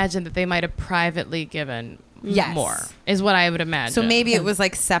would imagine that they might have privately given more is what I would imagine. So maybe it was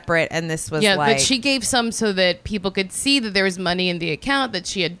like separate and this was but she gave some so that people could see that there was money in the account, that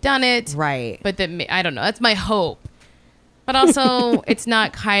she had done it. Right. But that, I don't know. That's my hope. But also, it's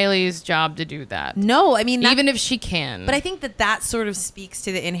not Kylie's job to do that. No, I mean... even if she can. But I think that sort of speaks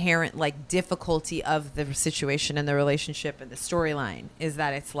to the inherent, like, difficulty of the situation and the relationship and the storyline. Is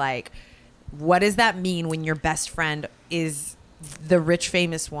that it's like, what does that mean when your best friend is the rich,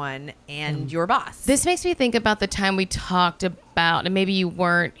 famous one and your boss? This makes me think about the time we talked about, and maybe you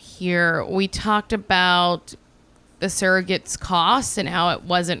weren't here, we talked about the surrogate's costs and how it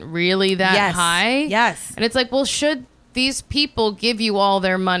wasn't really that high. Yes. And it's like, well, should these people give you all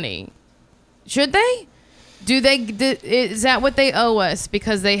their money? Should they? Is that what they owe us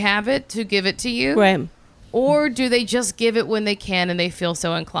because they have it to give it to you? Right. Or do they just give it when they can and they feel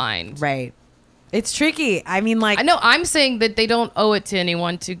so inclined? Right. It's tricky. I mean, like... I know I'm saying that they don't owe it to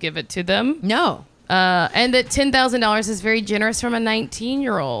anyone to give it to them. No. And that $10,000 is very generous from a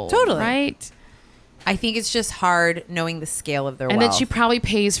 19-year-old. Totally. Right? I think it's just hard knowing the scale of their And wealth. that she probably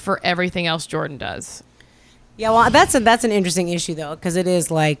pays for everything else Jordan does. Yeah, well, that's an interesting issue though, because it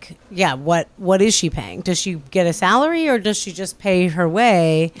is like, what is she paying? Does she get a salary or does she just pay her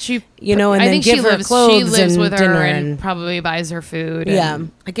way? And then think give she her lives, clothes she lives and with dinner her and probably buys her food. Yeah.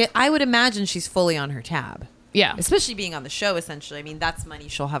 and- I would imagine she's fully on her tab. yeah. Especially being on the show, essentially. I mean, that's money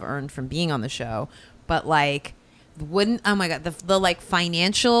she'll have earned from being on the show. But, like, oh my God, the like,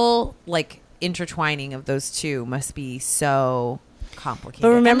 financial, like, intertwining of those two must be so... complicated. But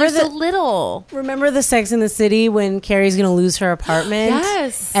remember and they're so little. Remember the Sex in the City when Carrie's going to lose her apartment?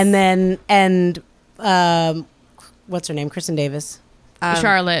 Yes. And then, what's her name? Kristen Davis.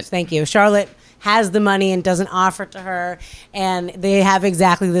 Charlotte. Thank you. Charlotte has the money and doesn't offer it to her. And they have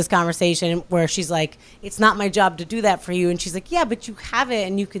exactly this conversation where she's like, it's not my job to do that for you. And she's like, yeah, but you have it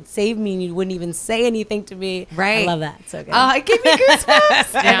and you could save me and you wouldn't even say anything to me. Right. I love that. So good. It gave me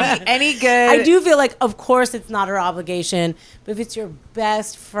goosebumps. Yeah. any good. I do feel like, of course, it's not her obligation, but if it's your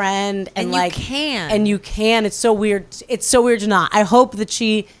best friend and you can, it's so weird. It's so weird to not. I hope that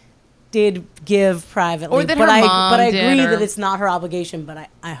she did give privately, Or that but her I mom agree did, or- that it's not her obligation. But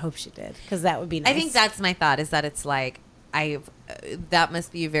I hope she did, because that would be nice. I think that's my thought, is that it's like that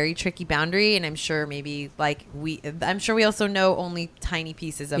must be a very tricky boundary, and I'm sure we also know only tiny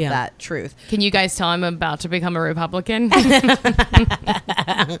pieces of that truth. Can you guys tell I'm about to become a Republican?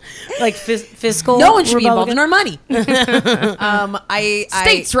 Like fiscal. No one should be Republican? involved in our money.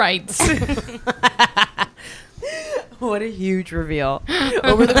 States' rights. What a huge reveal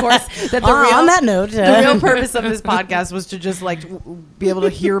over the course. That On that note, the real purpose of this podcast was to just be able to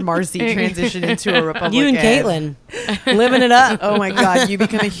hear Marcy transition into a Republican. you and Caitlin living it up. Oh my God, you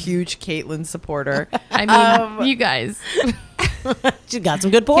become a huge Caitlin supporter. I mean, you guys. She got some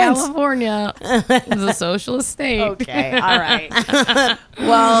good points. California is a socialist state. Okay, all right.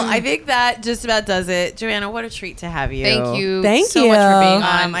 Well, I think that just about does it. Joanna, what a treat to have you. Thank you Thank so you. much for being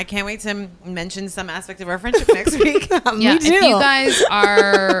on. I can't wait to mention some aspect of our friendship next week. Yeah, Me too. if you guys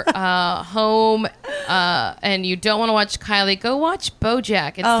are home and you don't want to watch Kylie, go watch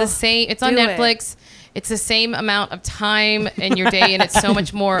Bojack. It's the same. It's on do Netflix. It's the same amount of time in your day, and it's so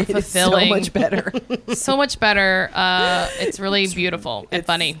much more It is fulfilling. so much better. So much better. It's really beautiful and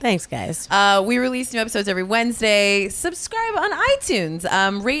funny. Thanks, guys. We release new episodes every Wednesday. Subscribe on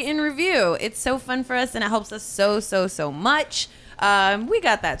iTunes. Rate and review. It's so fun for us, and it helps us so much. We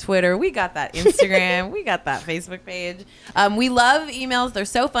got that Twitter. We got that Instagram. We got that Facebook page. We love emails. They're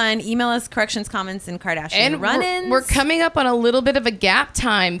so fun. Email us corrections, comments, and Kardashian And run-ins. we're coming up on a little bit of a gap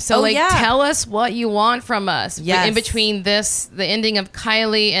time. So, tell us what you want from us. Yes. In between the ending of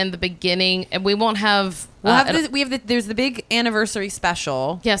Kylie and the beginning. And we won't have... there's the big anniversary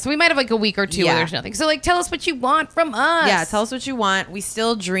special. Yeah, so we might have like a week or two where there's nothing. So, tell us what you want from us. Yeah, tell us what you want. We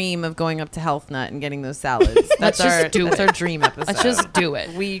still dream of going up to Health Nut and getting those salads. That's our dream episode. Let's just do it.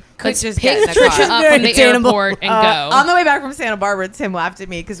 We could Let's just pick get in a Trisha car. up from the airport and go. On the way back from Santa Barbara, Tim laughed at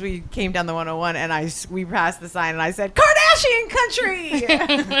me because we came down the 101 and we passed the sign and I said, Kardashian country!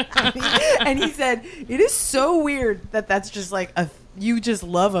 And he said, it is so weird that that's just like you just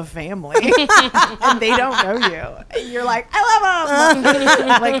love a family and they don't know you. And you're like, I love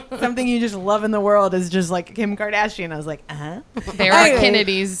them. Like something you just love in the world is just like Kim Kardashian. I was like, They're our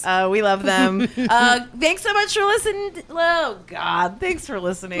Kennedys. We love them. Thanks so much for listening. Oh God, thanks for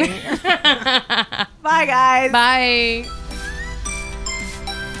listening. Bye guys. Bye.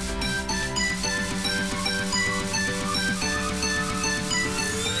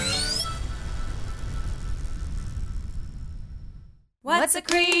 What's a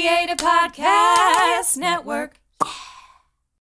Creative Podcast Network?